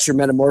hatch or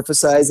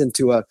metamorphosize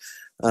into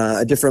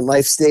a different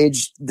life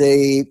stage.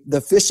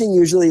 The fishing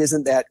usually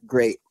isn't that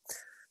great.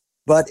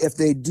 But if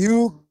they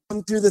do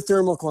come through the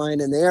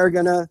thermocline and they're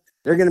gonna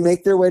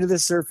make their way to the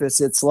surface,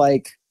 it's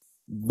like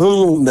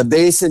boom, the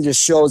basin just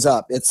shows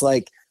up. It's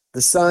like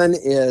the sun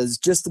is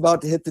just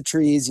about to hit the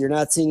trees. You're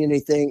not seeing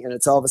anything, and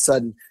it's all of a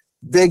sudden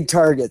big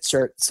targets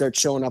start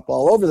showing up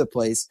all over the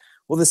place.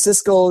 Well, the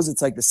Ciscoes,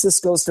 it's like the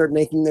Ciscoes start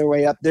making their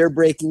way up. They're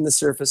breaking the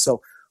surface.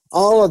 So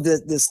all of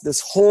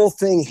this whole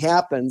thing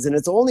happens, and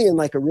it's only in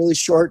like a really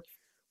short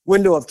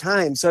window of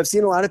time. So I've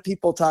seen a lot of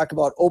people talk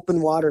about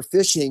open water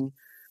fishing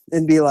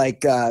and be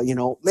like,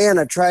 man,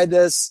 I tried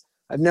this.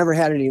 I've never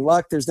had any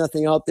luck. There's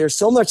nothing out there.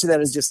 So much of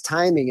that is just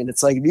timing. And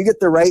it's like, if you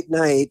get the right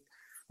night,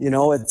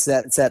 it's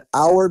that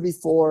hour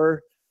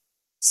before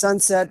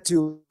sunset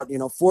to,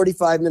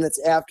 45 minutes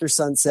after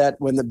sunset,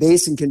 when the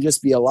basin can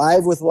just be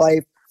alive with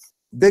life.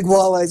 Big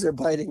walleyes are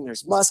biting.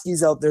 There's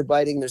muskies out there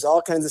biting. There's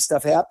all kinds of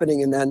stuff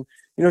happening. And then,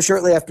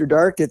 shortly after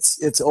dark,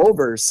 it's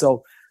over.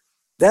 So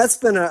that's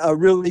been a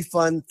really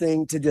fun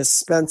thing to just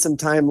spend some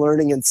time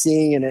learning and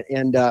seeing.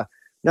 And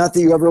not that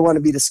you ever want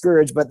to be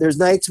discouraged, but there's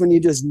nights when you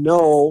just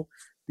know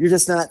you're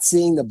just not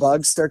seeing the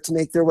bugs start to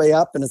make their way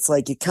up. And it's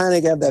like, you kind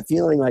of have that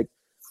feeling like,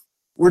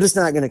 we're just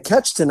not going to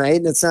catch tonight.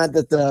 And it's not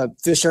that the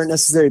fish aren't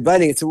necessarily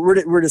biting. It's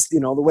we're just, the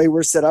way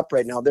we're set up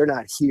right now, they're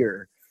not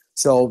here.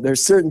 So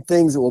there's certain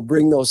things that will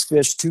bring those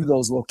fish to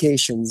those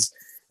locations,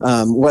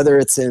 whether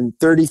it's in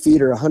 30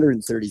 feet or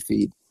 130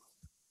 feet.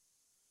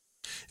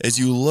 As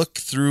you look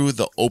through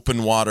the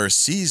open water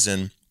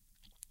season,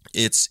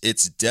 it's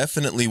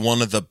definitely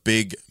one of the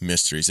big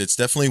mysteries. It's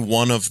definitely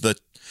one of the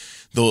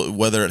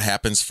whether it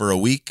happens for a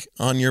week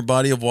on your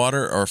body of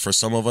water, or for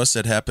some of us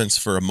it happens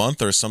for a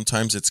month, or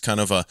sometimes it's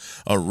kind of a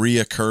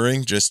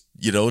reoccurring, just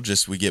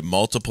we get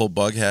multiple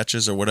bug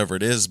hatches or whatever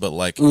it is. But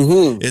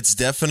it's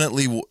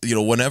definitely,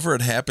 whenever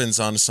it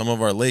happens on some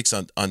of our lakes,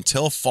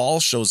 until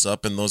fall shows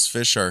up and those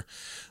fish are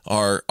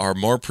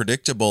more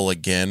predictable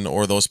again,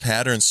 or those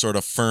patterns sort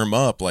of firm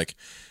up, like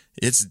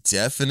it's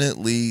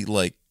definitely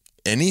like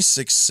any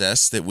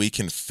success that we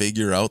can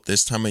figure out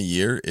this time of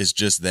year is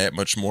just that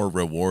much more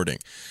rewarding.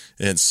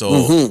 And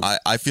so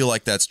I feel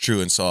like that's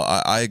true. And so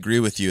I agree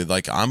with you.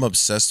 Like, I'm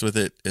obsessed with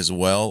it as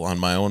well on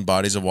my own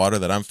bodies of water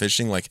that I'm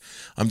fishing. Like,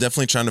 I'm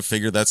definitely trying to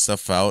figure that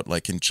stuff out.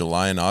 Like in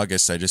July and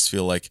August, I just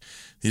feel like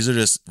these are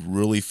just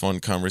really fun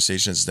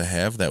conversations to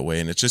have that way.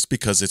 And it's just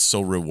because it's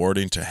so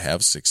rewarding to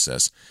have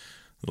success.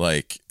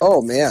 Like,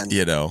 oh man,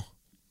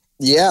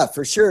 yeah,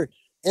 for sure.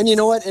 And you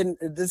know what? And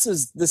this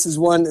is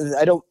one,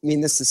 I don't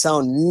mean this to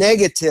sound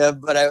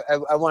negative, but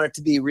I want it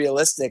to be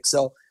realistic.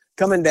 So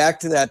coming back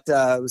to that,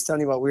 I was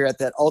telling you about, we were at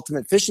that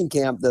ultimate fishing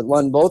camp that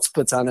Lund Boats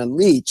puts on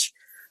Leech.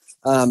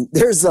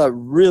 There's a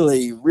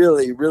really,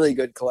 really, really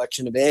good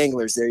collection of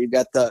anglers there. You've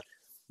got the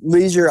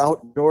leisure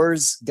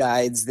outdoors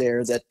guides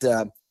there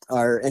that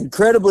are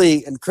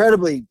incredibly,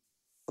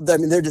 I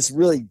mean, they're just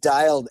really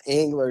dialed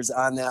anglers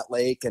on that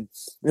lake, and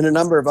a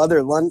number of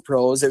other Lund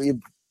pros.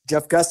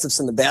 Jeff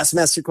Gustafson, the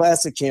Bassmaster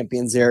Classic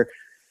champions there.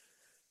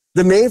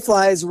 The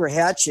mayflies were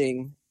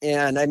hatching,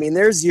 and I mean,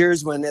 there's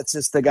years when it's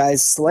just the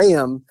guys slay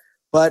them,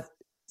 but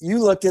you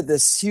looked at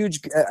this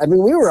huge, I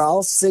mean, we were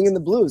all singing the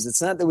blues.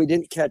 It's not that we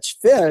didn't catch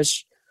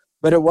fish,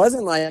 but it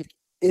wasn't like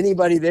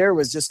anybody there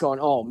was just going,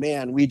 oh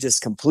man, we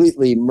just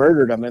completely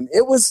murdered them. And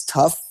it was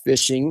tough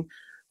fishing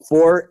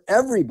for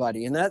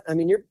everybody. And that, I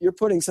mean, you're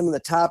putting some of the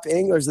top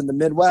anglers in the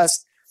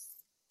Midwest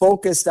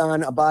focused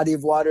on a body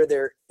of water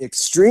they're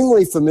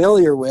extremely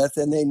familiar with,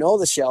 and they know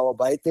the shallow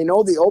bite, they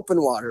know the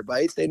open water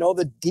bite, they know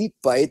the deep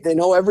bite, they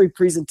know every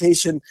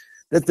presentation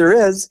that there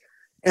is,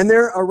 and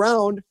they're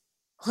around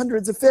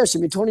hundreds of fish. I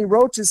mean, Tony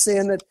Roach is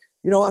saying that,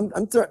 you know,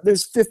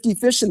 there's 50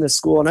 fish in this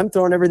school, and I'm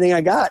throwing everything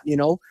I got. You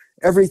know,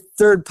 every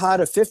third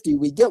pot of 50,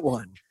 we get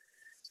one.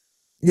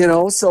 You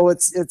know, so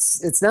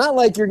it's not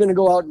like you're going to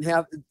go out and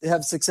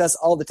have success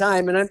all the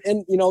time. And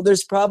you know,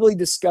 there's probably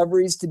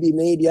discoveries to be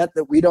made yet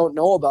that we don't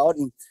know about.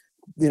 And,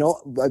 you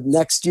know,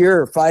 next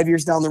year or 5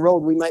 years down the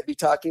road, we might be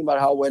talking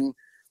about how when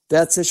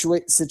that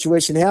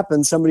situation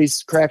happens,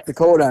 somebody's cracked the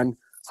code on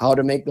how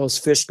to make those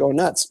fish go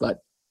nuts.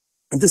 But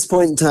at this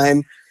point in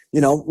time,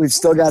 you know, we've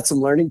still got some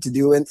learning to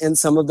do in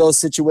some of those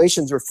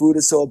situations where food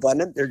is so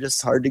abundant, they're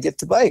just hard to get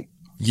to bite.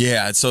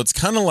 Yeah. So it's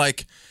kind of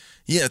like,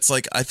 yeah, it's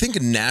like, I think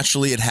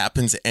naturally it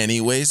happens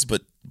anyways,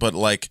 but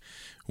like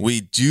we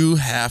do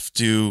have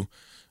to,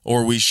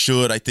 or we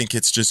should, I think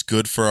it's just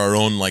good for our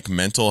own like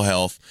mental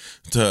health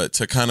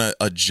to kind of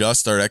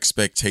adjust our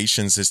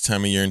expectations this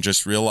time of year and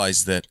just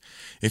realize that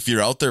if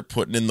you're out there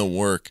putting in the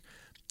work,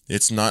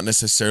 it's not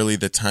necessarily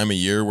the time of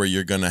year where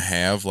you're going to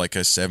have like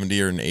a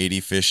 70 or an 80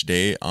 fish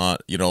day on,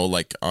 you know,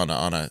 like on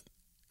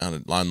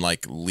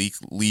like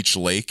Leech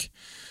Lake.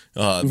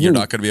 You're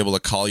not going to be able to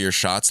call your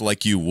shots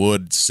like you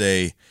would,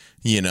 say,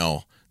 you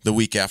know, the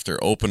week after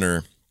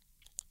opener,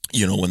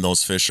 you know, when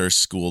those fish are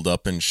schooled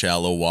up in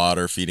shallow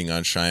water feeding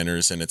on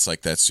shiners and it's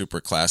like that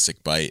super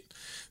classic bite.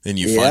 Then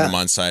you find them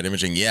on side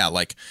imaging. Yeah,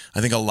 like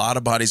I think a lot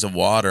of bodies of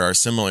water are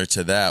similar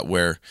to that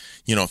where,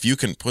 you know, if you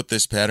can put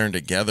this pattern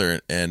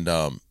together and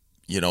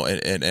you know,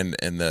 and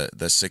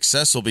the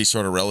success will be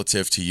sort of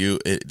relative to you,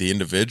 the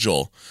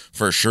individual,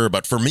 for sure.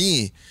 But for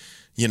me,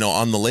 you know,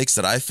 on the lakes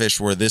that I fish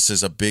where this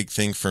is a big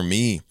thing for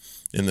me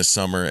in the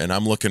summer, and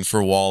I'm looking for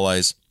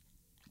walleyes,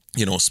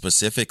 you know,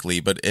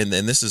 specifically, but and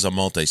this is a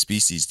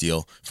multi-species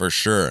deal for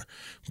sure.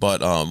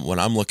 But when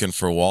I'm looking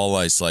for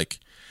walleyes, like,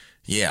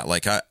 yeah,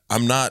 like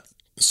I'm not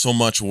so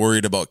much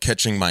worried about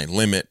catching my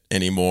limit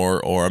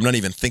anymore, or I'm not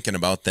even thinking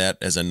about that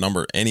as a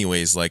number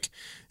anyways. Like,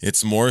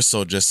 it's more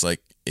so just like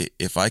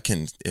if I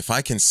can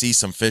see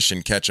some fish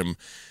and catch them,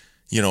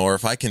 you know, or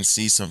if I can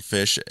see some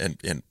fish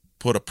and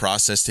put a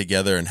process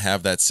together and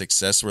have that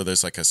success where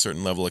there's like a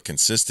certain level of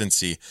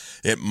consistency,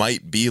 it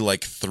might be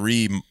like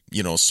 3,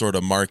 you know, sort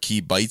of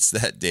marquee bites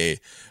that day.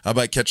 I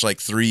might catch like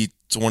 3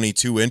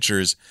 22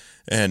 inchers,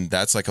 and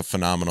that's like a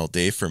phenomenal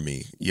day for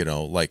me, you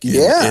know, like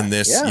in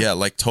this,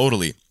 like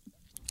totally,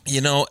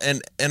 you know,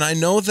 and I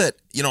know that,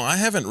 you know, I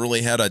haven't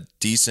really had a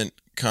decent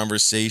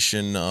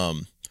conversation,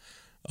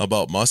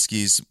 about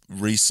muskies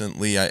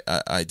recently.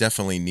 I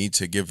definitely need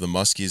to give the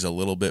muskies a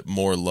little bit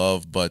more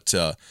love, but,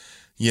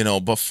 you know,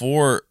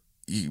 before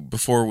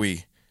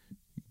we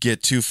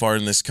get too far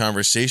in this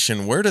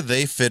conversation, where do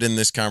they fit in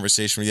this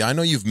conversation with you? I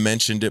know you've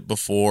mentioned it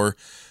before,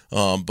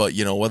 but,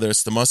 you know, whether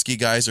it's the muskie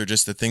guys or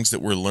just the things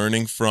that we're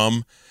learning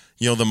from,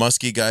 you know, the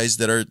muskie guys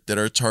that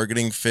are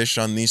targeting fish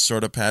on these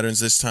sort of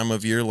patterns this time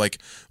of year, like,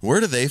 where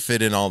do they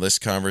fit in all this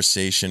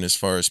conversation as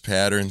far as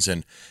patterns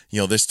and, you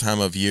know, this time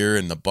of year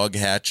and the bug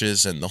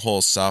hatches and the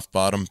whole soft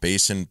bottom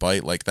basin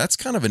bite? Like, that's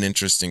kind of an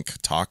interesting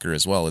talker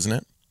as well, isn't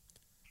it?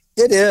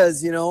 It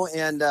is, you know,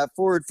 and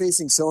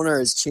forward-facing sonar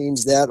has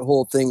changed that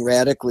whole thing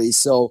radically.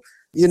 So,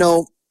 you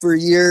know, for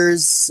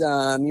years,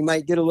 you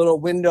might get a little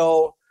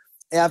window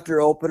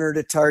after opener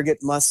to target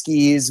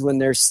muskies when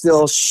they're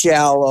still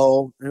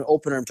shallow. An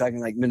opener, I'm talking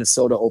like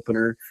Minnesota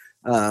opener,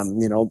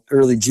 you know,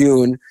 early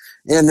June.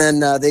 And then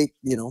they,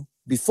 you know,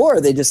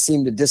 before they just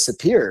seem to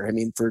disappear. I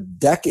mean, for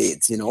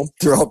decades, you know,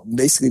 throughout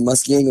basically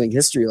muskie angling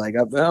history, like,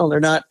 well,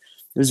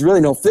 there's really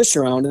no fish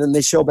around. And then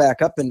they show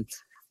back up and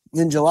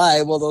in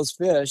July, well, those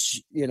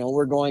fish,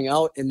 were going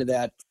out into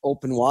that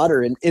open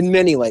water in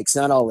many lakes,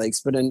 not all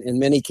lakes, but in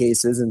many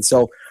cases. And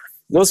so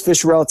those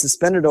fish were out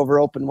suspended over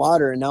open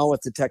water. And now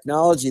with the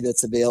technology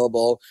that's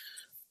available,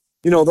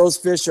 those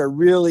fish are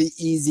really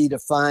easy to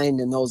find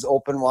in those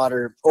open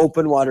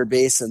water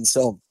basins.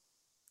 So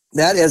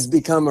that has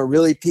become a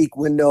really peak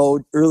window,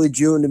 early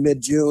June to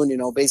mid-June,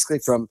 basically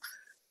from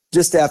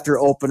just after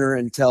opener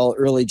until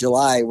early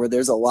July, where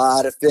there's a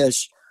lot of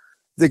fish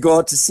that go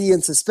out to sea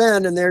and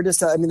suspend. And they're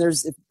just,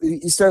 if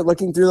you start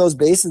looking through those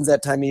basins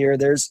that time of year,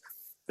 there's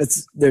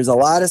a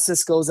lot of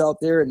ciscos out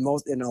there, and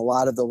in a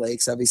lot of the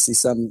lakes. Obviously,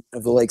 some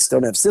of the lakes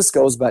don't have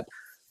ciscos, but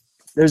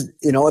there's,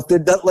 if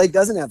the lake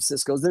doesn't have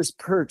ciscos, there's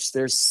perch,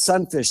 there's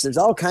sunfish, there's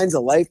all kinds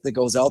of life that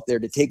goes out there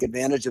to take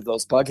advantage of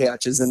those bug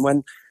hatches. And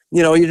when,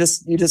 you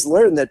just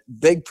learn that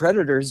big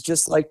predators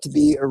just like to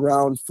be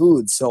around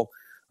food. So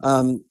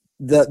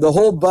the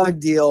whole bug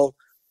deal,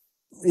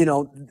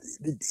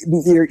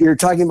 you're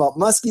talking about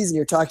muskies and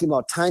you're talking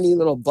about tiny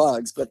little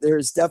bugs, but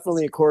there's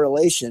definitely a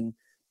correlation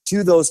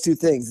to those two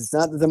things. It's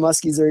not that the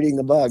muskies are eating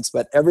the bugs,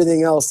 but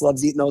everything else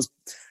loves eating those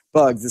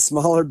bugs, the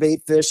smaller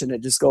bait fish, and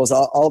it just goes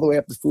all the way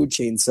up the food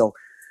chain. So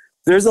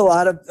there's a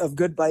lot of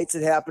good bites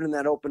that happen in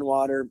that open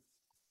water,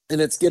 and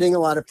it's getting a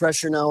lot of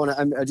pressure now.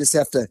 And I just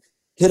have to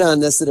hit on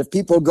this, that if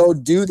people go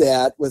do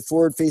that with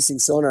forward-facing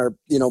sonar,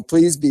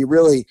 please be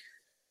really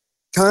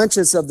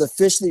conscious of the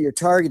fish that you're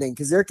targeting,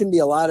 because there can be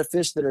a lot of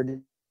fish that are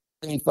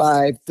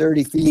 25,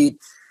 30 feet.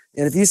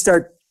 And if you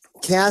start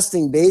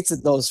casting baits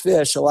at those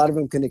fish, a lot of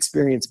them can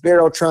experience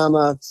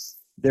barotrauma.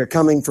 They're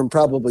coming from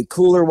probably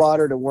cooler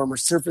water to warmer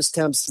surface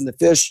temps, and the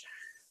fish.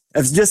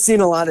 I've just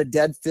seen a lot of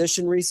dead fish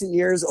in recent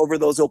years over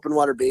those open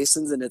water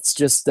basins, and it's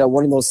just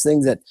one of those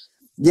things that,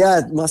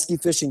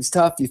 muskie fishing's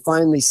tough. You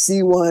finally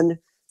see one.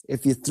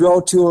 If you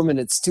throw to them and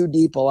it's too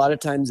deep, a lot of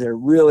times they're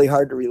really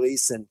hard to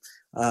release, and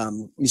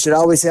you should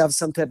always have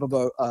some type of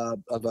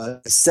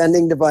a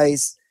sending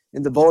device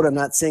in the boat. I'm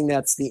not saying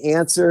that's the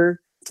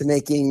answer to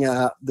making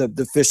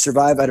the fish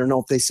survive. I don't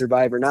know if they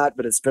survive or not,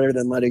 but it's better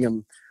than letting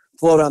them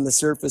float on the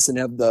surface and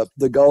have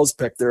the gulls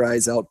peck their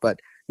eyes out. But,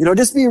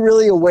 just be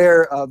really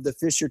aware of the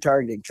fish you're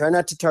targeting. Try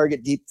not to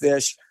target deep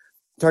fish.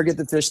 Target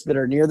the fish that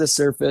are near the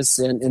surface,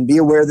 and be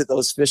aware that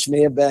those fish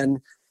may have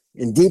been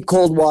in deep,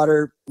 cold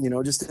water,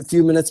 just a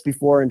few minutes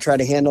before, and try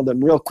to handle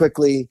them real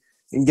quickly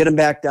and get them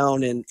back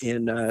down in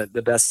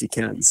the best you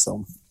can.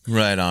 So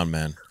right on,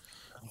 man.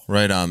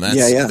 Right on.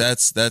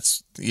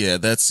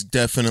 That's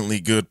definitely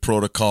good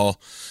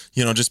protocol.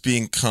 Just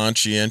being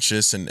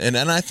conscientious, and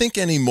I think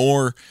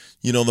anymore,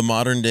 the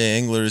modern day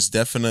angler has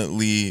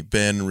definitely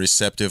been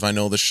receptive. I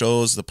know the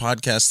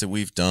podcasts that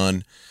we've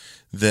done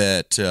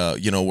that,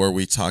 where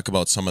we talk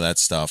about some of that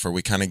stuff, or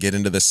we kind of get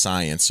into the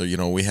science.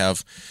 So, we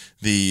have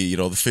the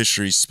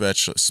fisheries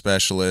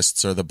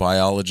specialists or the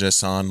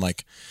biologists on,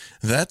 like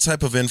that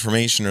type of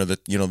information, or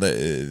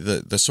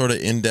the sort of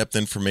in-depth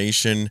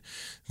information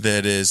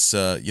that is,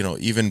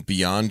 even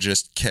beyond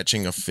just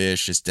catching a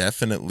fish is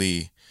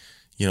definitely,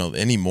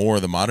 anymore.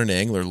 The modern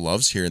angler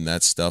loves hearing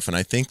that stuff. And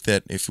I think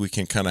that if we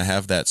can kind of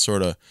have that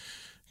sort of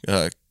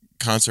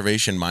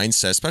conservation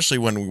mindset, especially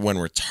when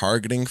we're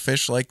targeting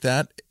fish like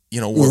that,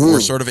 we're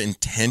sort of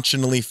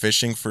intentionally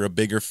fishing for a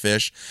bigger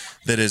fish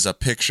that is a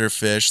picture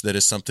fish, that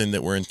is something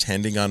that we're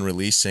intending on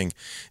releasing.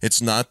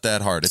 It's not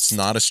that hard. It's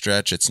not a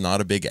stretch. It's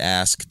not a big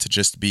ask to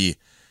just be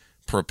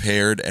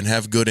prepared and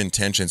have good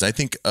intentions. I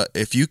think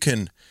if you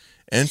can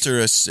enter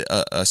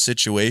a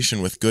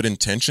situation with good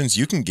intentions,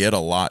 you can get a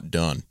lot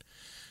done.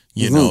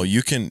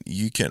 You can,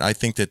 I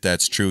think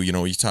that's true.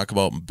 You talk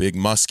about big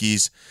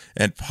muskies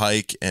and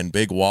pike and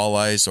big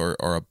walleyes,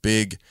 or a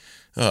big,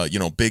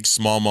 big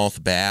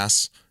smallmouth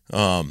bass,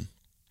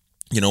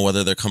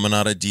 whether they're coming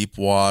out of deep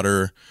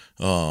water,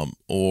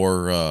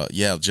 or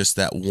just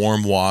that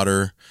warm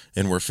water,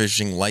 and we're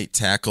fishing light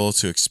tackle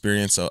to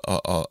experience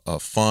a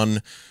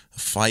fun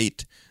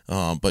fight,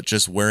 but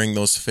just wearing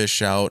those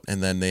fish out,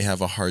 and then they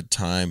have a hard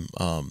time,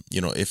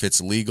 if it's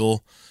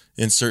legal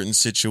in certain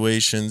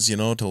situations,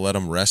 to let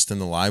them rest in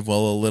the live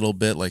well a little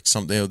bit, like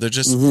something. They're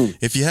just,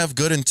 if you have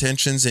good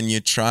intentions and you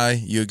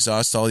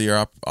exhaust all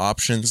your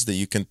options that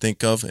you can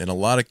think of. In a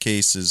lot of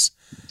cases,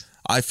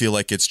 I feel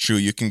like it's true.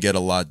 You can get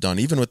a lot done,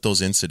 even with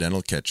those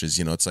incidental catches.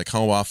 It's like,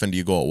 how often do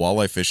you go out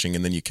walleye fishing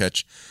and then you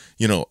catch,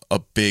 a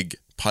big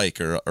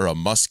pike or a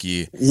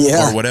muskie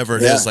or whatever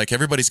it is? Like,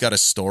 everybody's got a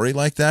story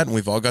like that, and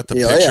we've all got the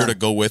picture to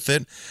go with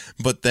it.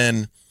 But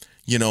then,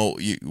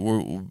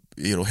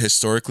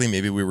 historically,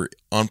 maybe we were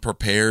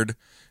unprepared,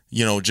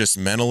 just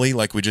mentally,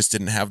 like we just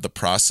didn't have the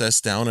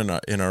process down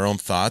in our own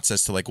thoughts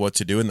as to like what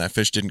to do. And that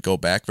fish didn't go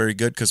back very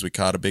good because we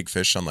caught a big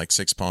fish on like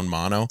 6-pound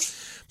mono.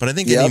 But I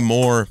think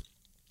anymore,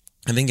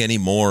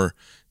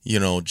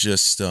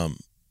 just,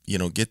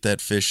 get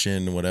that fish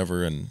in,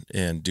 whatever,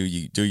 and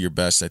do your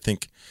best. I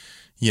think,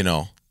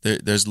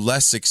 there's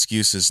less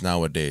excuses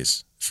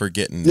nowadays for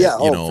getting,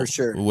 for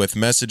sure, with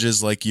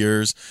messages like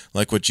yours,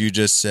 like what you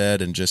just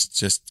said, and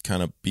just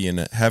kind of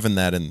having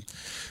that in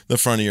the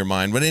front of your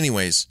mind. But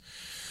anyways,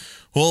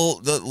 Well,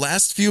 the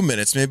last few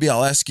minutes, maybe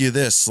I'll ask you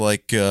this,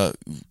 like,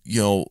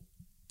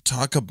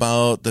 talk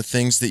about the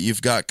things that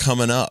you've got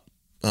coming up,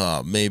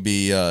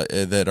 maybe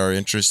that are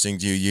interesting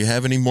to you. You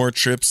have any more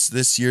trips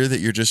this year that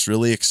you're just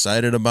really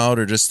excited about,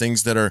 or just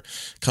things that are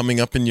coming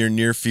up in your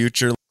near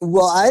future?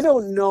 Well, I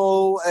don't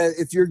know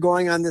if you're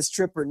going on this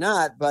trip or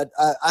not, but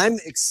I'm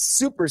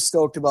super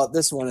stoked about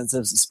this one. It's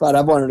a spot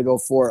I've wanted to go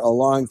for a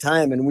long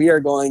time, and we are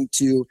going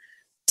to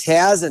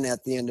Tasman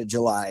at the end of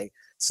July.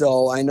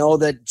 So I know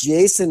that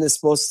Jason is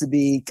supposed to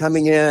be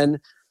coming in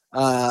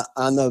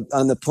on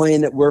the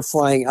plane that we're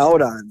flying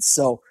out on.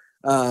 So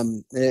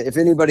if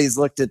anybody's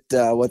looked at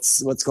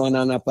what's going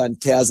on up on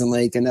Tasman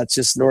Lake, and that's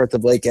just north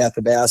of Lake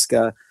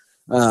Athabasca,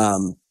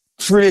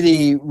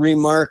 pretty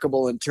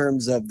remarkable in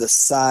terms of the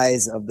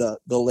size of the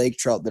lake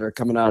trout that are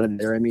coming out of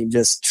there. I mean,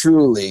 just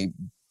truly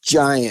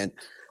giant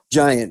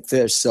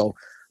fish. So,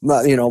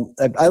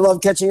 I love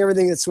catching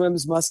everything that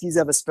swims. Muskies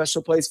have a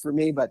special place for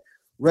me, but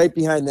right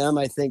behind them,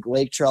 I think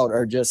lake trout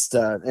are just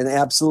an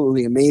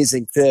absolutely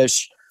amazing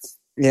fish,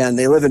 and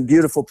they live in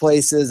beautiful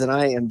places. And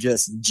I am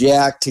just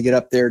jacked to get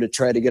up there to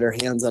try to get our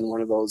hands on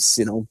one of those.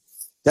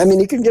 I mean,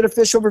 you can get a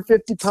fish over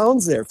 50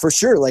 pounds there for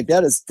sure. Like,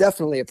 that is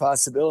definitely a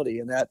possibility,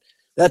 and that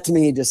to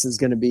me just is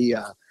going to be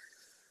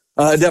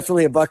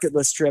definitely a bucket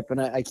list trip, and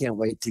I can't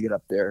wait to get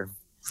up there.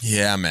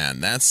 Yeah,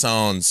 man, that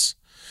sounds.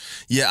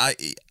 Yeah,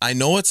 I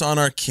know it's on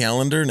our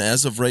calendar, and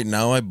as of right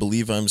now, I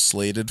believe I'm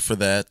slated for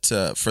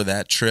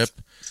that trip.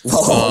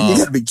 Oh, you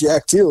gotta be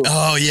jacked too.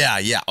 Oh yeah,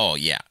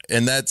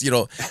 and that's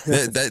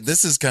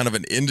this is kind of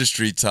an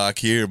industry talk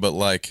here, but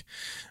like,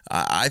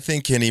 I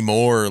think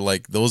anymore,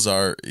 like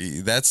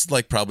that's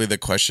like probably the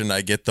question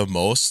I get the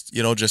most,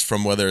 just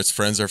from whether it's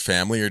friends or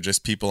family or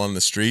just people on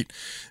the street,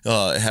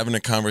 having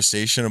a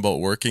conversation about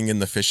working in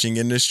the fishing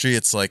industry.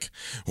 It's like,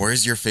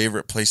 where's your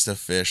favorite place to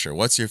fish, or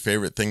what's your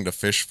favorite thing to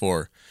fish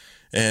for?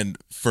 And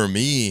for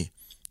me,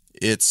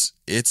 it's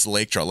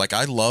lake trout. Like,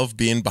 I love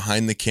being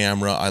behind the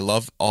camera. I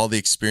love all the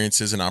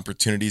experiences and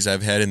opportunities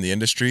I've had in the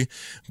industry.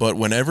 But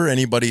whenever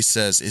anybody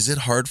says, is it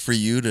hard for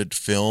you to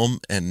film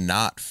and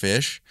not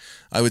fish?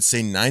 I would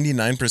say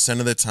 99%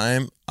 of the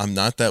time, I'm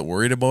not that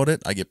worried about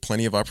it. I get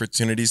plenty of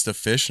opportunities to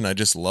fish, and I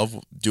just love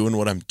doing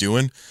what I'm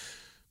doing.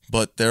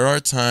 But there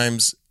are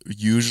times,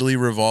 usually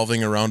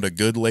revolving around a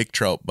good lake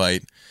trout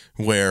bite,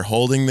 where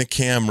holding the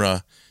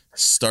camera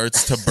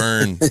starts to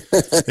burn.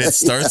 It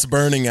starts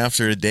burning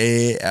after a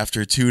day,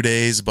 after 2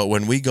 days. But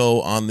when we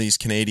go on these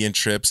Canadian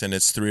trips and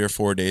it's 3 or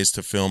 4 days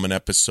to film an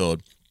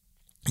episode,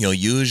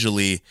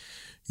 usually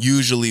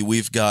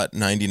we've got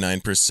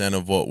 99%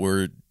 of what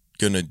we're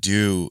gonna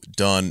do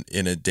done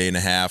in a day and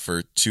a half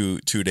or two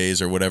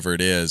days or whatever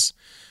it is.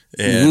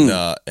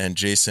 And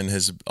Jason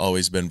has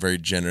always been very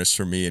generous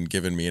for me and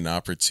given me an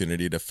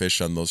opportunity to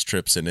fish on those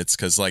trips. And it's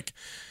because, like,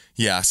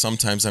 yeah,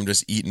 sometimes I'm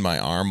just eating my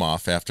arm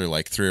off after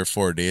like 3 or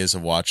 4 days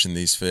of watching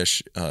these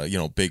fish,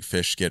 big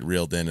fish get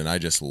reeled in, and I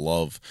just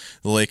love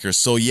the Lakers.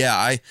 So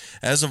yeah,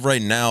 as of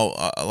right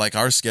now, like,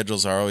 our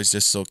schedules are always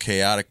just so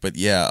chaotic, but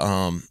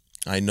yeah,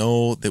 I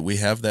know that we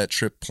have that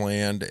trip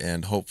planned,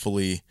 and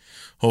hopefully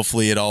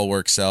it all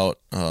works out.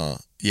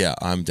 Yeah,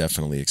 I'm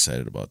definitely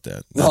excited about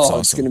that. That's awesome.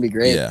 It's going to be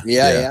great.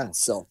 Yeah.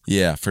 So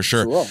yeah, for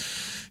sure.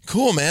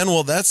 Cool, man.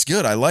 Well, that's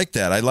good. I like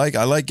that. I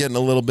like getting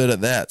a little bit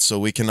of that, so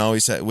we can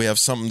always we have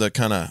something to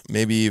kind of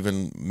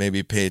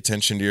maybe pay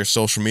attention to your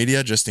social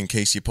media, just in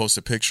case you post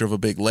a picture of a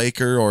big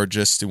Laker, or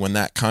just when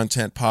that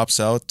content pops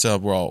out.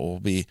 We'll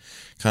be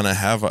kind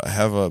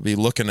of be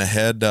looking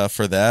ahead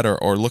for that,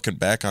 or looking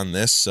back on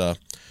this.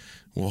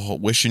 We're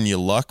wishing you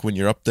luck when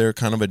you're up there,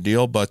 kind of a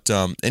deal. But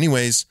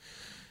anyways.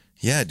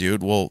 Yeah,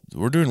 dude. Well,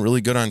 we're doing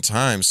really good on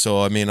time.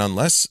 So, I mean,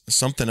 unless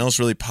something else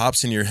really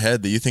pops in your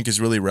head that you think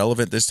is really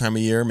relevant this time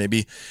of year,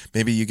 maybe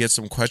you get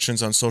some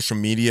questions on social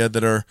media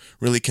that are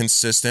really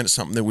consistent,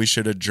 something that we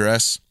should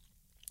address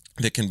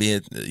that can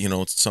be,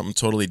 something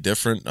totally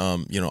different.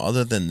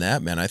 Other than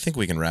that, man, I think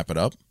we can wrap it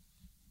up.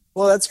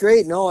 Well, that's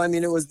great. No, I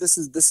mean, this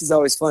is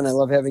always fun. I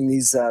love having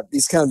these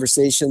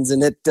conversations,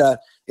 and it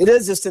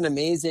is just an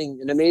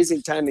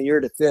amazing time of year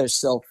to fish.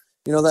 So,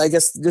 I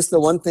guess just the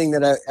one thing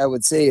that I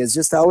would say is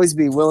just always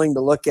be willing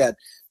to look at,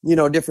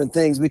 different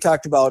things. We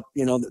talked about,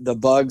 the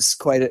bugs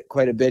quite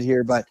a bit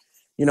here, but,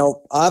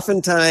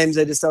 oftentimes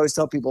I just always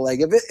tell people,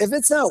 like, if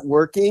it's not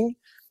working,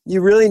 you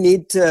really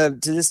need to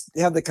just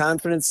have the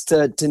confidence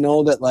to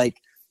know that, like,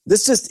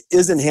 this just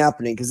isn't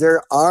happening. Because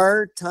there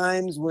are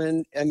times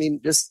when, I mean,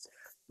 just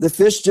the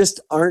fish just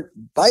aren't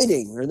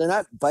biting, or they're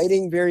not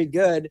biting very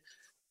good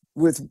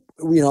with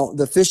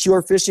the fish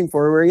you're fishing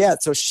for, where you're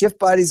at. So shift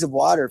bodies of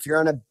water. If you're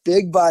on a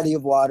big body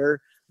of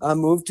water,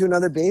 move to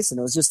another basin.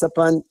 I was just up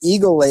on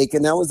Eagle Lake,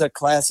 and that was a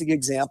classic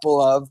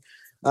example of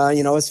I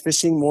was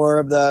fishing more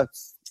of a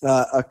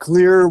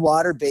clear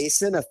water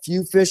basin, a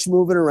few fish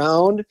moving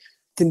around.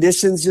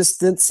 Conditions just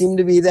didn't seem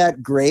to be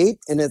that great,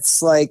 and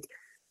it's like,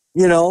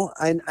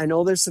 I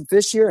know there's some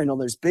fish here, I know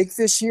there's big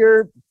fish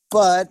here,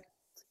 but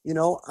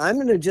I'm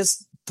going to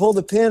just pull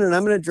the pin, and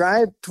I'm going to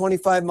drive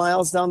 25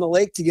 miles down the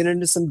lake to get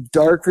into some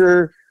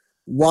darker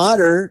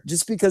water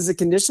just because the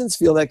conditions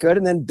feel that good.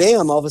 And then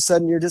bam, all of a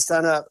sudden you're just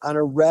on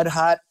a red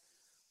hot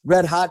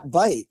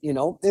bite,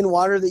 in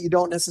water that you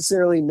don't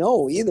necessarily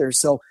know either.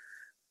 So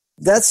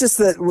that's just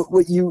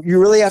what you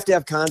really have to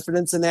have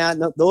confidence in that.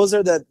 And those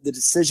are the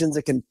decisions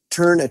that can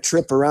turn a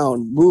trip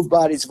around, move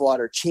bodies of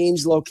water,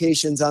 change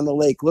locations on the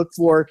lake, look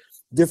for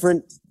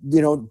different,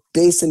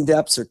 basin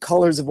depths or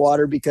colors of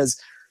water, because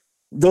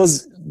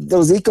those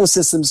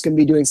ecosystems can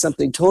be doing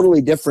something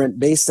totally different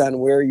based on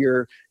where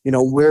you're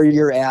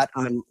at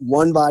on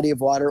one body of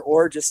water,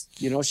 or just,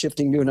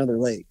 shifting to another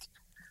lake.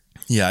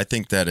 Yeah, I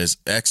think that is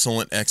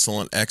excellent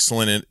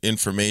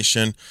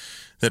information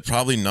that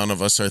probably none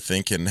of us are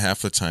thinking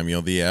half the time.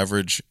 The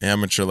average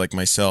amateur like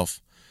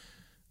myself,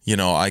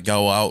 I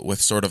go out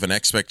with sort of an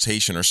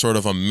expectation or sort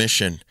of a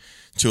mission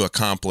to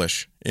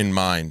accomplish in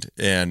mind.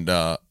 And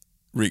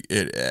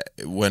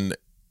when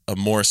a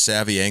more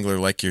savvy angler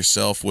like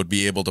yourself would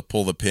be able to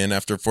pull the pin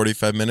after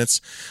 45 minutes,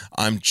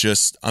 I'm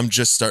just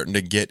starting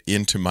to get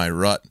into my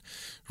rut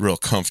real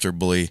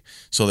comfortably,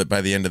 so that by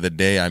the end of the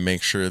day, I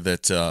make sure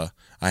that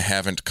I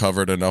haven't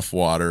covered enough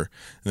water.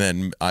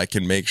 Then I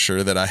can make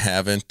sure that I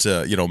haven't,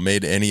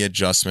 made any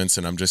adjustments,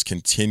 and I'm just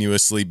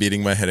continuously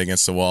beating my head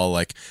against the wall.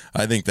 Like,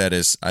 I think that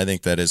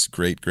is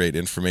great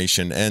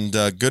information, and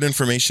good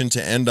information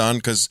to end on,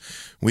 because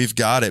we've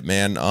got it,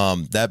 man.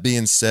 That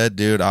being said,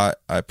 dude, I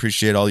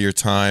appreciate all your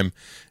time,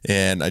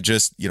 and I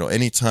just,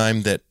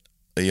 anytime that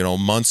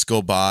months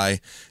go by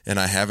and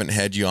I haven't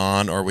had you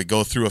on, or we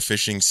go through a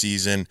fishing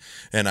season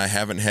and I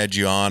haven't had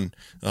you on,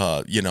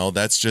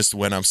 that's just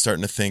when I'm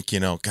starting to think,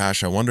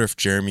 gosh, I wonder if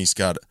Jeremy's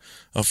got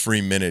a free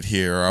minute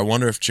here, or I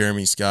wonder if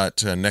Jeremy's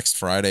got next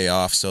Friday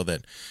off so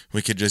that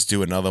we could just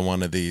do another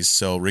one of these.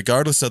 So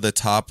regardless of the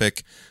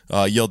topic,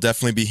 you'll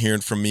definitely be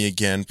hearing from me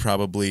again,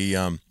 probably,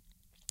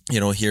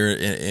 here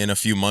in a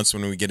few months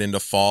when we get into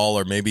fall,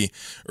 or maybe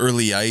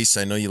early ice.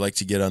 I know you like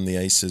to get on the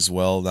ice as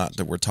well. Not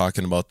that we're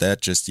talking about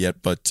that just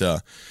yet, but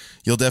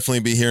you'll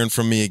definitely be hearing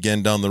from me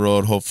again down the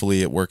road.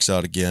 Hopefully it works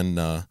out again.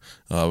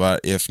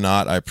 But if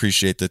not, I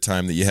appreciate the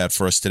time that you had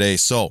for us today.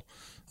 So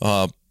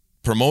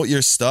promote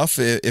your stuff.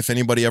 If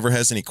anybody ever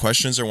has any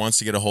questions or wants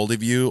to get a hold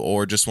of you,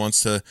 or just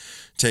wants to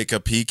take a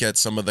peek at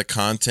some of the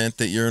content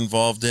that you're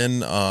involved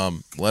in,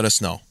 let us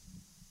know.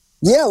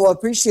 Yeah, well,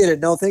 appreciate it.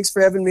 No, thanks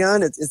for having me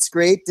on. It's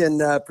great,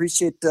 and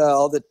appreciate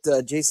all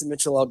that Jason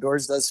Mitchell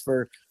Outdoors does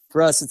for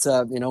us. It's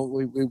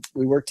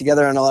we work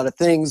together on a lot of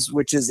things,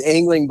 which is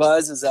Angling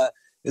Buzz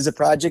is a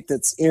project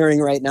that's airing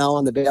right now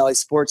on the Valley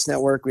Sports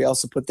Network. We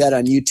also put that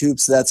on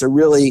YouTube, so that's a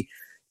really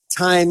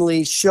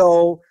timely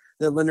show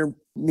that Linder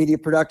Media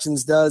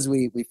Productions does.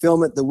 We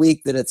film it the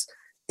week that it's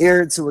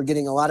aired, so we're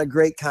getting a lot of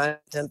great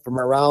content from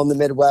around the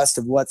Midwest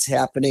of what's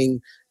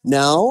happening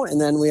now.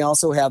 And then we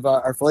also have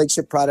our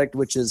flagship product,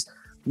 which is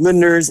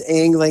Linder's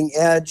Angling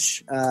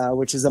Edge,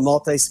 which is a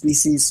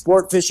multi-species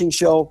sport fishing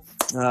show.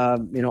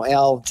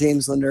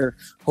 James Linder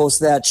hosts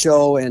that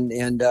show,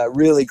 and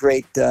really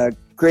great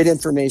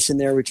information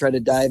there. We try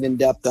to dive in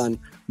depth on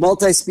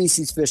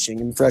multi-species fishing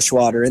in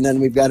freshwater. And then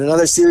we've got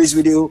another series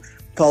we do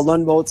called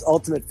Lundboat's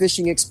Ultimate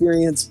Fishing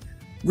Experience.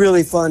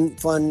 Really fun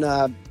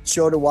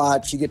show to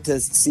watch. You get to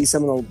see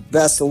some of the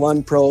best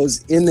Lund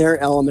pros in their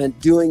element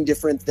doing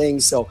different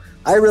things. So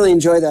I really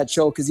enjoy that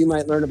show, because you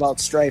might learn about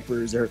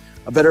stripers, or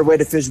a better way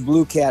to fish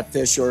blue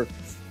catfish, or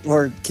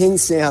king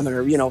salmon,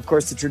 or of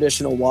course the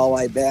traditional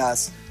walleye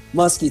bass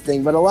muskie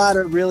thing, but a lot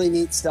of really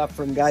neat stuff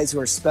from guys who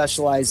are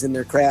specialized in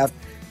their craft.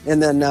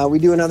 And then we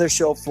do another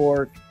show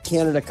for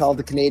Canada called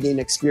the Canadian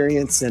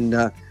Experience,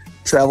 and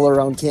travel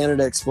around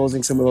Canada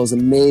exposing some of those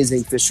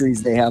amazing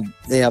fisheries they have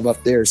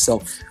up there.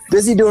 So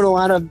busy doing a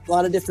lot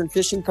of different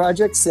fishing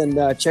projects,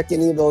 and check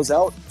any of those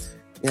out.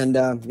 And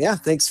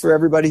thanks for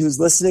everybody who's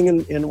listening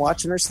and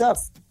watching our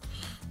stuff.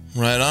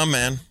 Right on,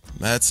 man.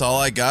 That's all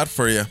I got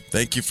for you.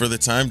 Thank you for the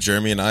time,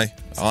 Jeremy. And I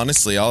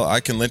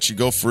can let you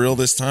go for real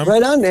this time.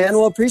 Right on, man.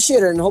 Well,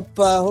 appreciate it, and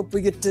hope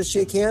we get to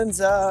shake hands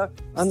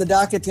on the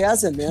dock at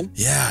Tasman, man.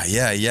 Yeah.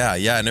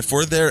 And if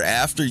we're there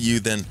after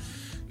you, then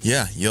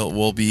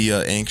we'll be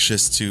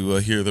anxious to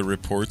hear the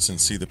reports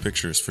and see the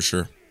pictures for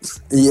sure.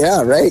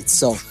 Yeah, right.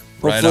 So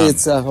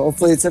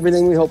hopefully it's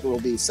everything we hope it will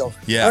be. So all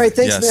right,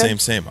 thanks, man.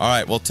 Same. All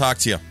right, we'll talk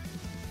to you.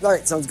 All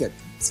right, sounds good.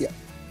 See ya.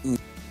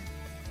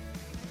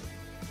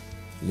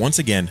 Once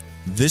again,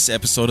 this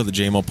episode of the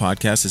JMO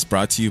podcast is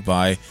brought to you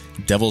by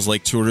Devil's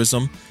Lake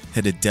Tourism.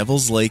 Head to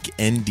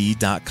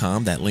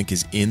devilslakend.com. That link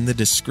is in the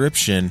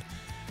description,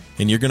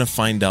 and you're going to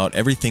find out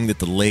everything that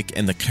the lake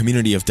and the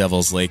community of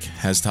Devil's Lake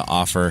has to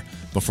offer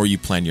before you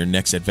plan your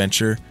next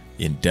adventure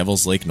in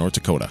Devil's Lake, North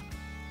Dakota.